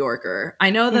a New Yorker.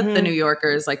 I know that the New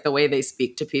Yorkers, like the way they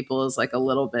speak to people is like a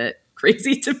little bit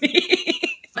crazy to me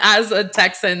as a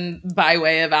Texan by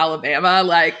way of Alabama,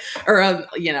 like, or,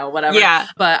 whatever. Yeah.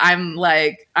 But I'm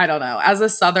like, I don't know. As a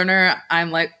Southerner, I'm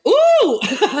like, ooh,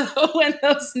 when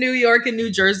those New York and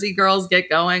New Jersey girls get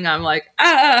going, I'm like,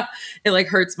 it like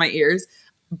hurts my ears.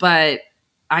 But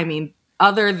I mean,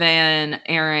 other than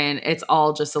Erin, it's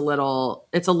all just a little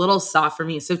soft for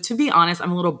me. So to be honest,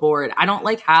 I'm a little bored. I don't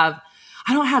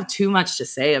have too much to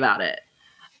say about it.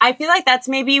 I feel like that's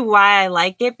maybe why I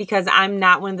like it because I'm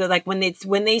not one of the, like when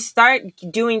they start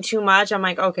doing too much, I'm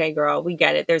like, okay, girl, we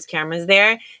get it. There's cameras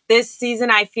there. This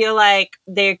season, I feel like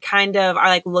they kind of are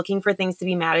like looking for things to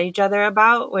be mad at each other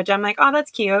about, which I'm like, oh,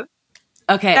 that's cute.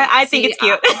 Okay. I think it's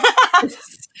cute.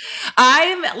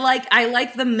 I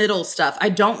like the middle stuff. I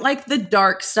don't like the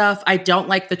dark stuff. I don't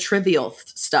like the trivial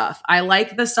stuff. I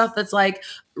like the stuff that's like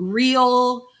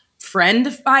real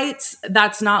friend fights.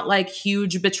 That's not like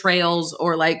huge betrayals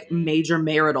or like major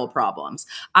marital problems.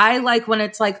 I like when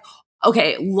it's like,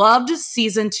 okay, loved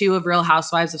season 2 of Real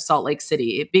Housewives of Salt Lake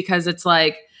City because it's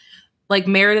like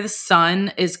Meredith's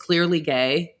son is clearly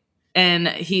gay.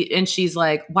 And she's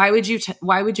like, why would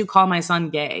you call my son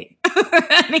gay?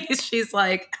 And she's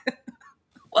like,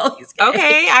 well, he's gay.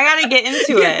 Okay, I gotta get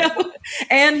into it. Know?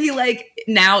 And he like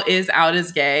now is out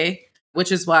as gay,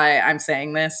 which is why I'm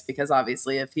saying this because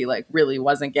obviously if he like really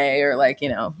wasn't gay or like,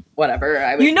 whatever,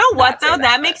 I would. You know what though?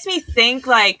 That makes me think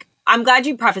like I'm glad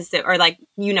you prefaced it or like,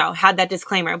 had that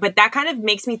disclaimer, but that kind of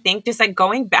makes me think, just like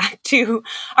going back to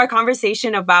our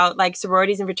conversation about like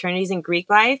sororities and fraternities in Greek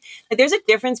life, like there's a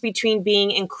difference between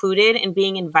being included and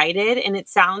being invited. And it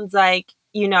sounds like,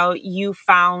 you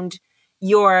found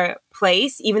your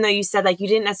place, even though you said like you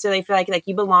didn't necessarily feel like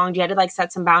you belonged, you had to like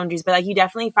set some boundaries, but like you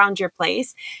definitely found your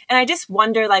place. And I just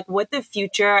wonder like what the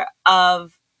future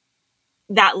of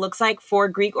that looks like for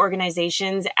Greek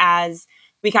organizations as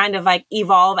we kind of like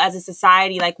evolve as a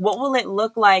society. Like, what will it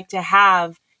look like to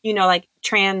have, like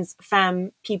trans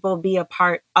femme people be a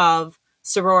part of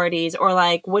sororities, or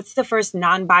like, what's the first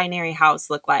non-binary house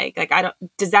look like? Like,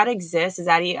 does that exist?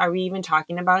 Are we even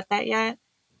talking about that yet?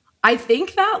 I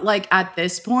think that like at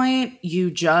this point, you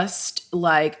just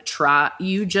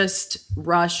you just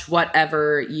rush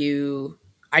whatever you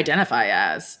identify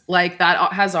as. Like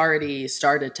that has already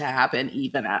started to happen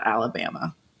even at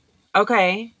Alabama.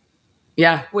 Okay.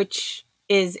 Yeah. Which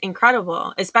is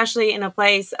incredible, especially in a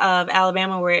place of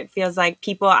Alabama where it feels like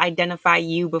people identify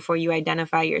you before you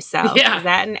identify yourself. Yeah. Is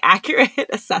that an accurate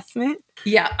assessment?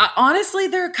 Yeah, honestly,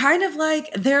 they're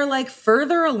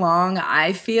further along,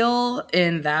 I feel,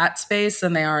 in that space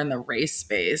than they are in the race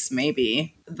space.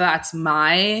 Maybe that's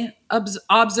my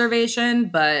observation,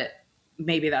 but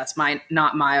maybe that's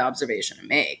not my observation to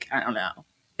make. I don't know.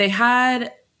 They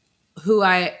had who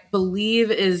I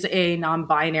believe is a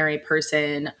non-binary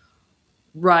person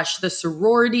rush the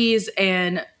sororities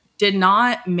and did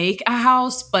not make a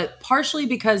house, but partially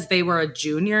because they were a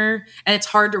junior, and it's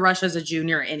hard to rush as a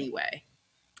junior anyway.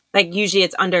 Like usually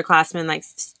it's underclassmen, like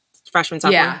freshmen,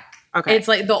 sophomore. Yeah. Okay. It's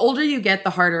like the older you get, the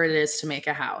harder it is to make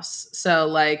a house. So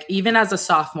like even as a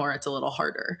sophomore, it's a little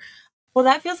harder. Well,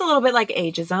 that feels a little bit like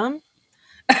ageism.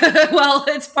 Well,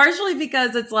 it's partially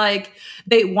because it's like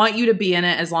they want you to be in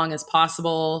it as long as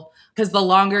possible. Because the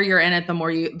longer you're in it, the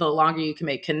longer you can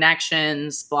make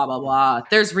connections, blah, blah, blah.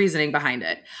 There's reasoning behind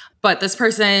it. But this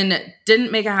person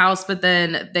didn't make a house, but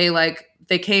then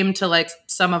they came to like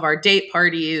some of our date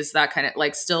parties, that kind of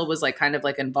like still was like kind of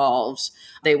like involved.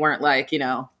 They weren't like,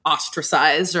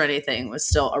 ostracized or anything, was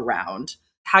still around.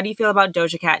 How do you feel about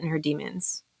Doja Cat and her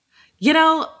demons?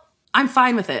 I'm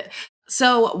fine with it.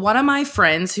 So one of my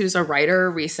friends who's a writer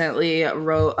recently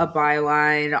wrote a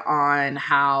byline on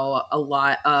how a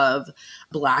lot of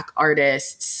Black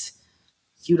artists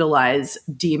utilize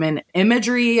demon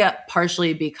imagery,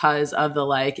 partially because of the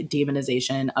like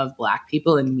demonization of Black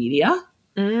people in media.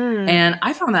 And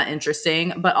I found that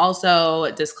interesting, but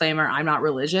also disclaimer, I'm not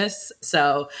religious,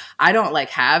 so I don't like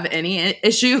have any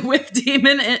issue with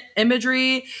demon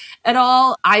imagery at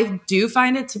all. I do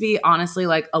find it to be honestly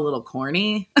like a little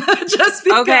corny just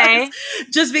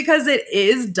because it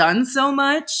is done so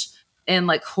much, and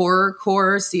like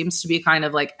horrorcore seems to be kind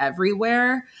of like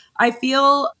everywhere, I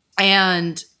feel.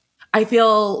 And I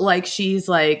feel like she's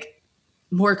like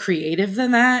more creative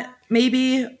than that,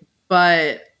 maybe,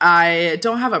 but I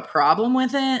don't have a problem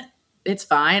with it. It's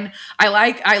fine. I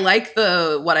like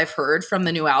what I've heard from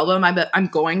the new album. I'm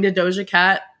going to Doja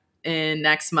Cat in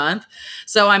next month,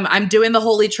 so I'm doing the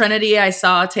Holy Trinity. I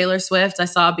saw Taylor Swift, I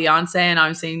saw Beyonce, and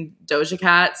I'm seeing Doja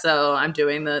Cat. So I'm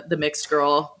doing the mixed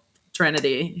girl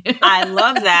Trinity. I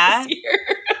love that.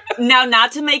 Now,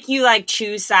 not to make you like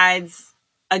choose sides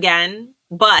again,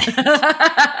 but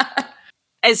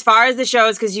as far as the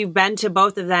shows, because you've been to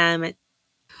both of them.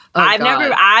 I'm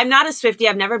not a Swiftie.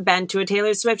 I've never been to a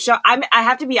Taylor Swift show. I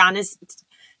have to be honest.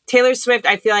 Taylor Swift,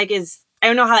 I feel like I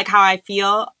don't know how I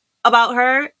feel about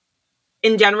her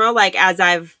in general, like as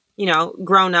I've,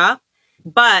 grown up.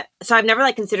 But so I've never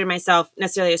like considered myself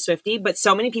necessarily a Swiftie, but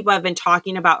so many people have been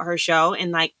talking about her show,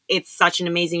 and like, it's such an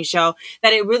amazing show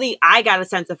that I got a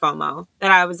sense of FOMO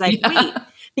that I was like, wait,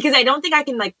 because I don't think I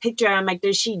can like picture her. I'm like,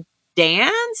 does she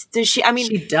dance? She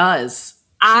does.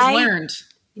 She's learned.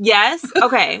 Yes.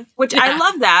 Okay. Which I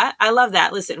love that. I love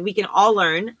that. Listen, we can all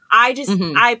learn.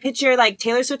 I picture like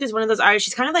Taylor Swift is one of those artists.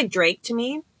 She's kind of like Drake to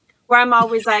me, where I'm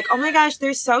always like, oh my gosh,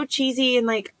 they're so cheesy and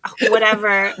like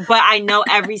whatever. But I know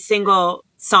every single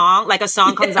song. Like a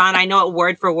song comes on, I know it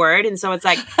word for word. And so it's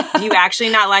like, do you actually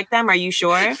not like them? Are you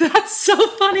sure? That's so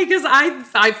funny because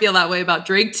I feel that way about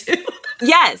Drake too.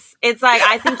 Yes. It's like,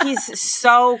 I think he's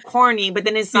so corny, but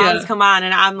then his songs come on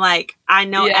and I'm like, I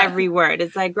know every word.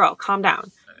 It's like, girl, calm down.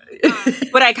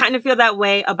 But I kind of feel that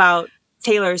way about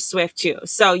Taylor Swift too.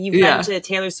 So you've been to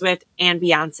Taylor Swift and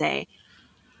Beyonce.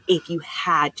 If you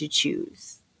had to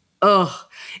choose. Oh,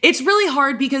 it's really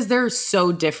hard because they're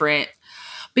so different.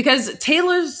 Because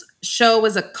Taylor's show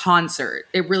was a concert.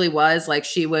 It really was. Like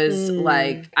she was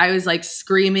like, I was like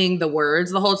screaming the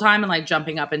words the whole time and like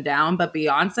jumping up and down. But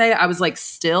Beyonce, I was like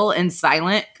still and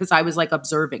silent because I was like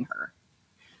observing her.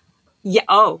 Yeah.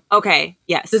 Oh, okay.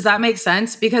 Does Yes. that make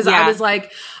sense? Because I Yeah. was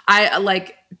like, I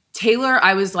like Taylor,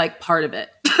 I was like part of it.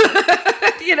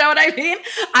 You know what I mean?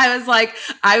 I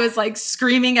was like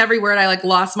screaming every word. I like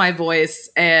lost my voice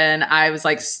and I was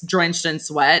like drenched in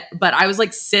sweat, but I was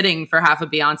like sitting for half of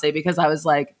Beyonce because I was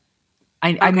like,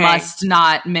 I Okay. must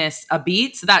not miss a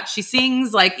beat that she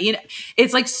sings. Like, you know,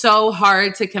 it's like so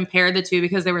hard to compare the two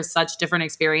because they were such different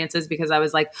experiences. Because I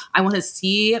was like, I want to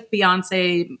see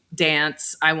Beyonce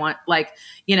dance. I want, like,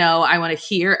 you know, I want to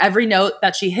hear every note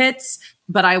that she hits,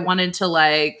 but I wanted to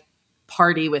like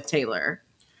party with Taylor.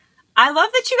 I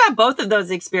love that you got both of those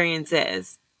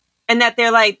experiences and that they're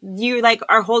like, you like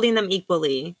are holding them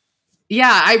equally.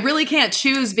 Yeah, I really can't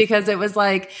choose because it was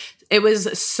like it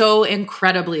was so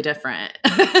incredibly different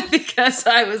because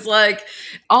I was like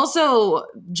also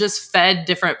just fed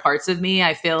different parts of me.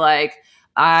 I feel like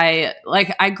I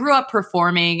grew up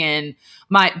performing and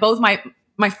my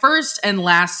first and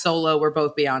last solo were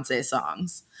both Beyonce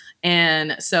songs.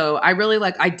 And so I really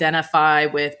like identify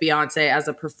with Beyonce as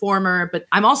a performer, but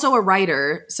I'm also a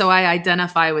writer, so I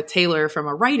identify with Taylor from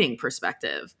a writing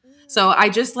perspective. So I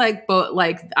just like both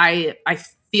like I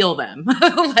feel them.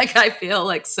 Like I feel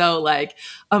like so like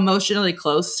emotionally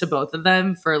close to both of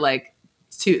them for like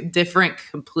two different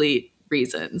complete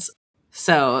reasons.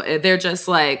 So they're just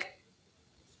like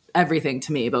everything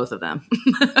to me, both of them.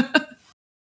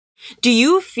 Do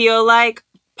you feel like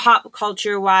pop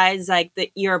culture wise, like that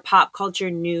your pop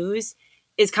culture news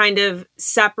is kind of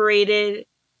separated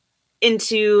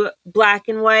into black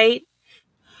and white?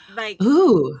 Like,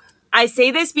 Ooh, I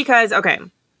say this because, okay,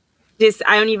 this,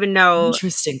 I don't even know.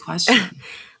 interesting question.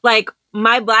 Like,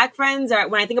 my black friends are,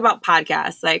 when I think about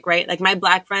podcasts, like, right, like my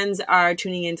black friends are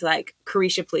tuning into like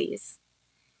Carisha Please.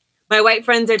 My white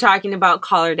friends are talking about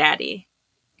Call Her Daddy.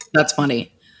 That's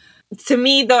funny. To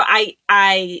me, though,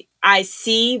 I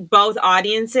see both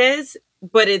audiences,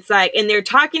 but it's like, and they're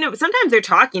talking about, sometimes they're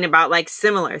talking about like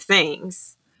similar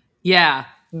things, Yeah.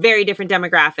 very different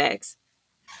demographics.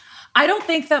 I don't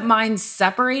think that mine's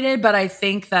separated, but I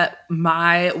think that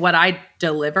my what I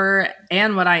deliver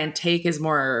and what I intake is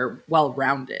more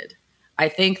well-rounded. I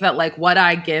think that like what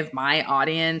I give my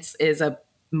audience is a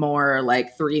more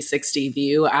like 360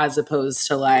 view as opposed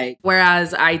to like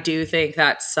whereas I do think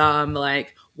that some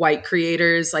like white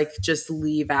creators like just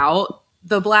leave out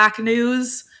the black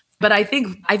news, but I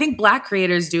think black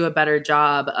creators do a better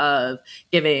job of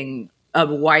giving a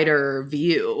wider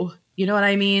view. You know what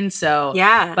I mean? So,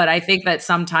 Yeah. but I think that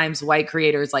sometimes white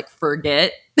creators like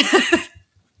forget,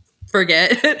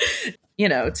 you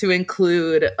know, to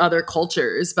include other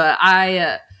cultures. But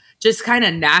I just kind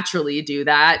of naturally do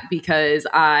that because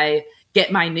I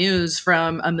get my news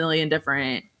from a million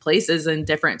different places and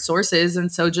different sources.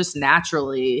 And so just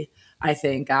naturally, I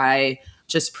think I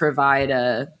just provide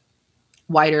a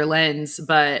wider lens.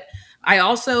 But I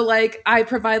also like I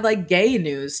provide like gay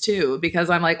news too because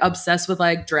I'm like obsessed with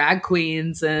like drag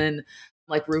queens and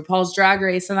like RuPaul's Drag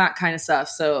Race and that kind of stuff.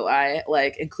 So I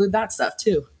like include that stuff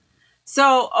too.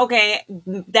 So, okay,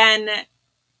 then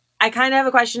I kind of have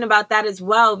a question about that as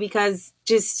well, because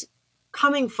just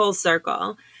coming full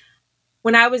circle,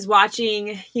 when I was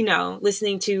watching, you know,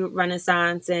 listening to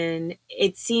Renaissance, and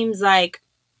it seems like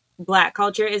black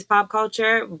culture is pop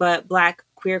culture, but black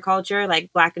queer culture,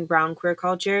 like black and brown queer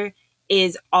culture,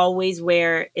 is always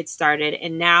where it started.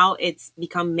 And now it's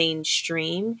become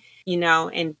mainstream, you know,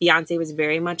 and Beyonce was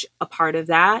very much a part of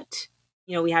that.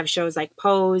 You know, we have shows like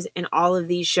Pose and all of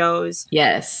these shows.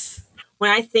 Yes. When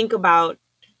I think about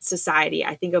society,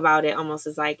 I think about it almost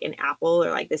as like an apple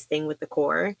or like this thing with the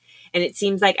core. And it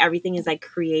seems like everything is like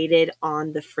created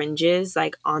on the fringes,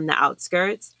 like on the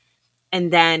outskirts.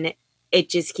 And then it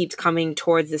just keeps coming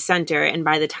towards the center. And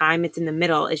by the time it's in the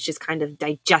middle, it's just kind of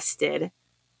digested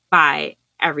by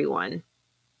everyone.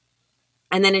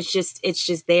 And then it's just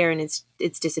there, and it's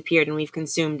disappeared, and we've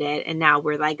consumed it. And now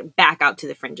we're like back out to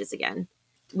the fringes again.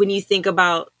 When you think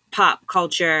about pop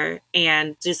culture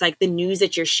and just like the news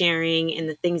that you're sharing and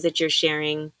the things that you're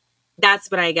sharing,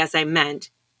 that's what I guess I meant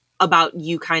about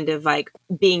you kind of like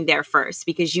being there first,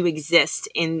 because you exist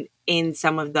in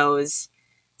some of those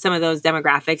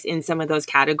demographics, in some of those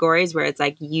categories where it's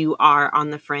like you are on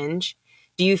the fringe.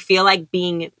 Do you feel like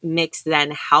being mixed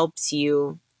then helps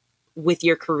you with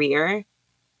your career?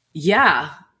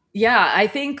 Yeah. Yeah. I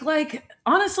think like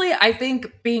honestly, I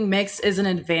think being mixed is an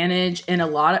advantage in a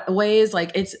lot of ways.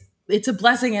 Like it's a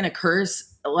blessing and a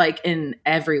curse like in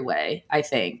every way. I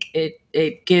think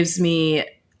it gives me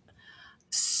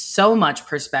so much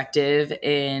perspective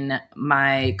in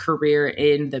my career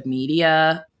in the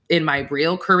media, in my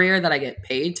real career that I get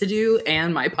paid to do,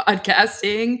 and my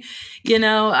podcasting. You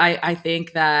know, I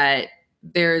think that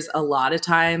there's a lot of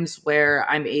times where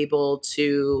I'm able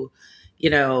to,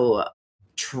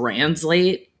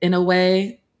 translate in a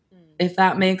way, if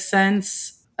that makes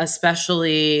sense,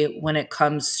 especially when it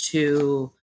comes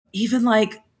to even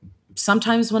like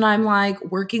sometimes when I'm like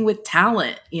working with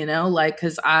talent, like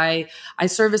cuz I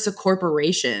service a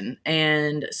corporation,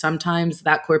 and sometimes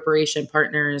that corporation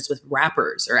partners with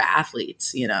rappers or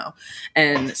athletes,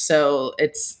 And so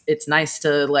it's nice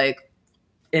to like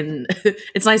and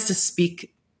it's nice to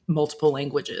speak multiple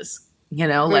languages,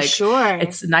 For like sure.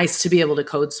 it's nice to be able to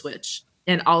code switch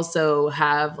and also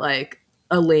have like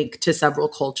a link to several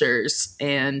cultures.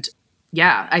 And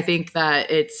yeah, I think that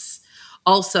it's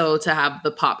also to have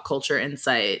the pop culture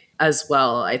insight as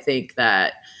well. I think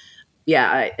that,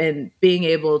 yeah, and being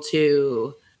able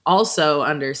to also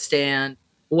understand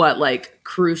what like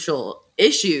crucial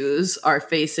issues are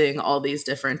facing all these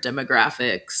different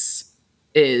demographics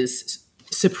is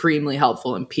supremely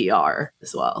helpful in PR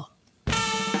as well.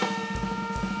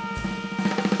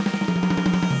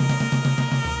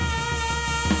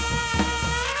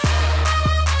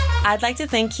 I'd like to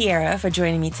thank Kiara for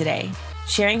joining me today,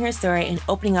 sharing her story and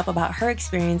opening up about her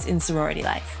experience in sorority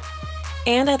life.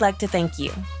 And I'd like to thank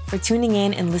you for tuning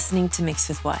in and listening to Mixed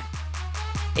with What.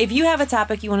 If you have a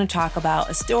topic you want to talk about,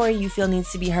 a story you feel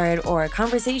needs to be heard, or a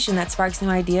conversation that sparks new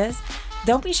ideas,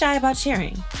 don't be shy about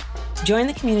sharing. Join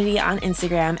the community on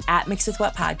Instagram at Mixed with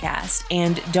What Podcast,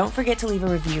 and don't forget to leave a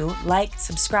review, like,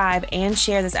 subscribe, and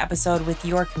share this episode with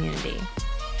your community.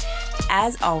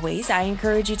 As always, I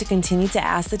encourage you to continue to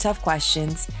ask the tough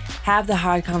questions, have the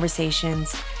hard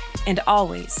conversations, and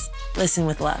always listen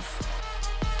with love.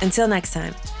 Until next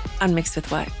time, on Mixed with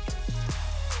What.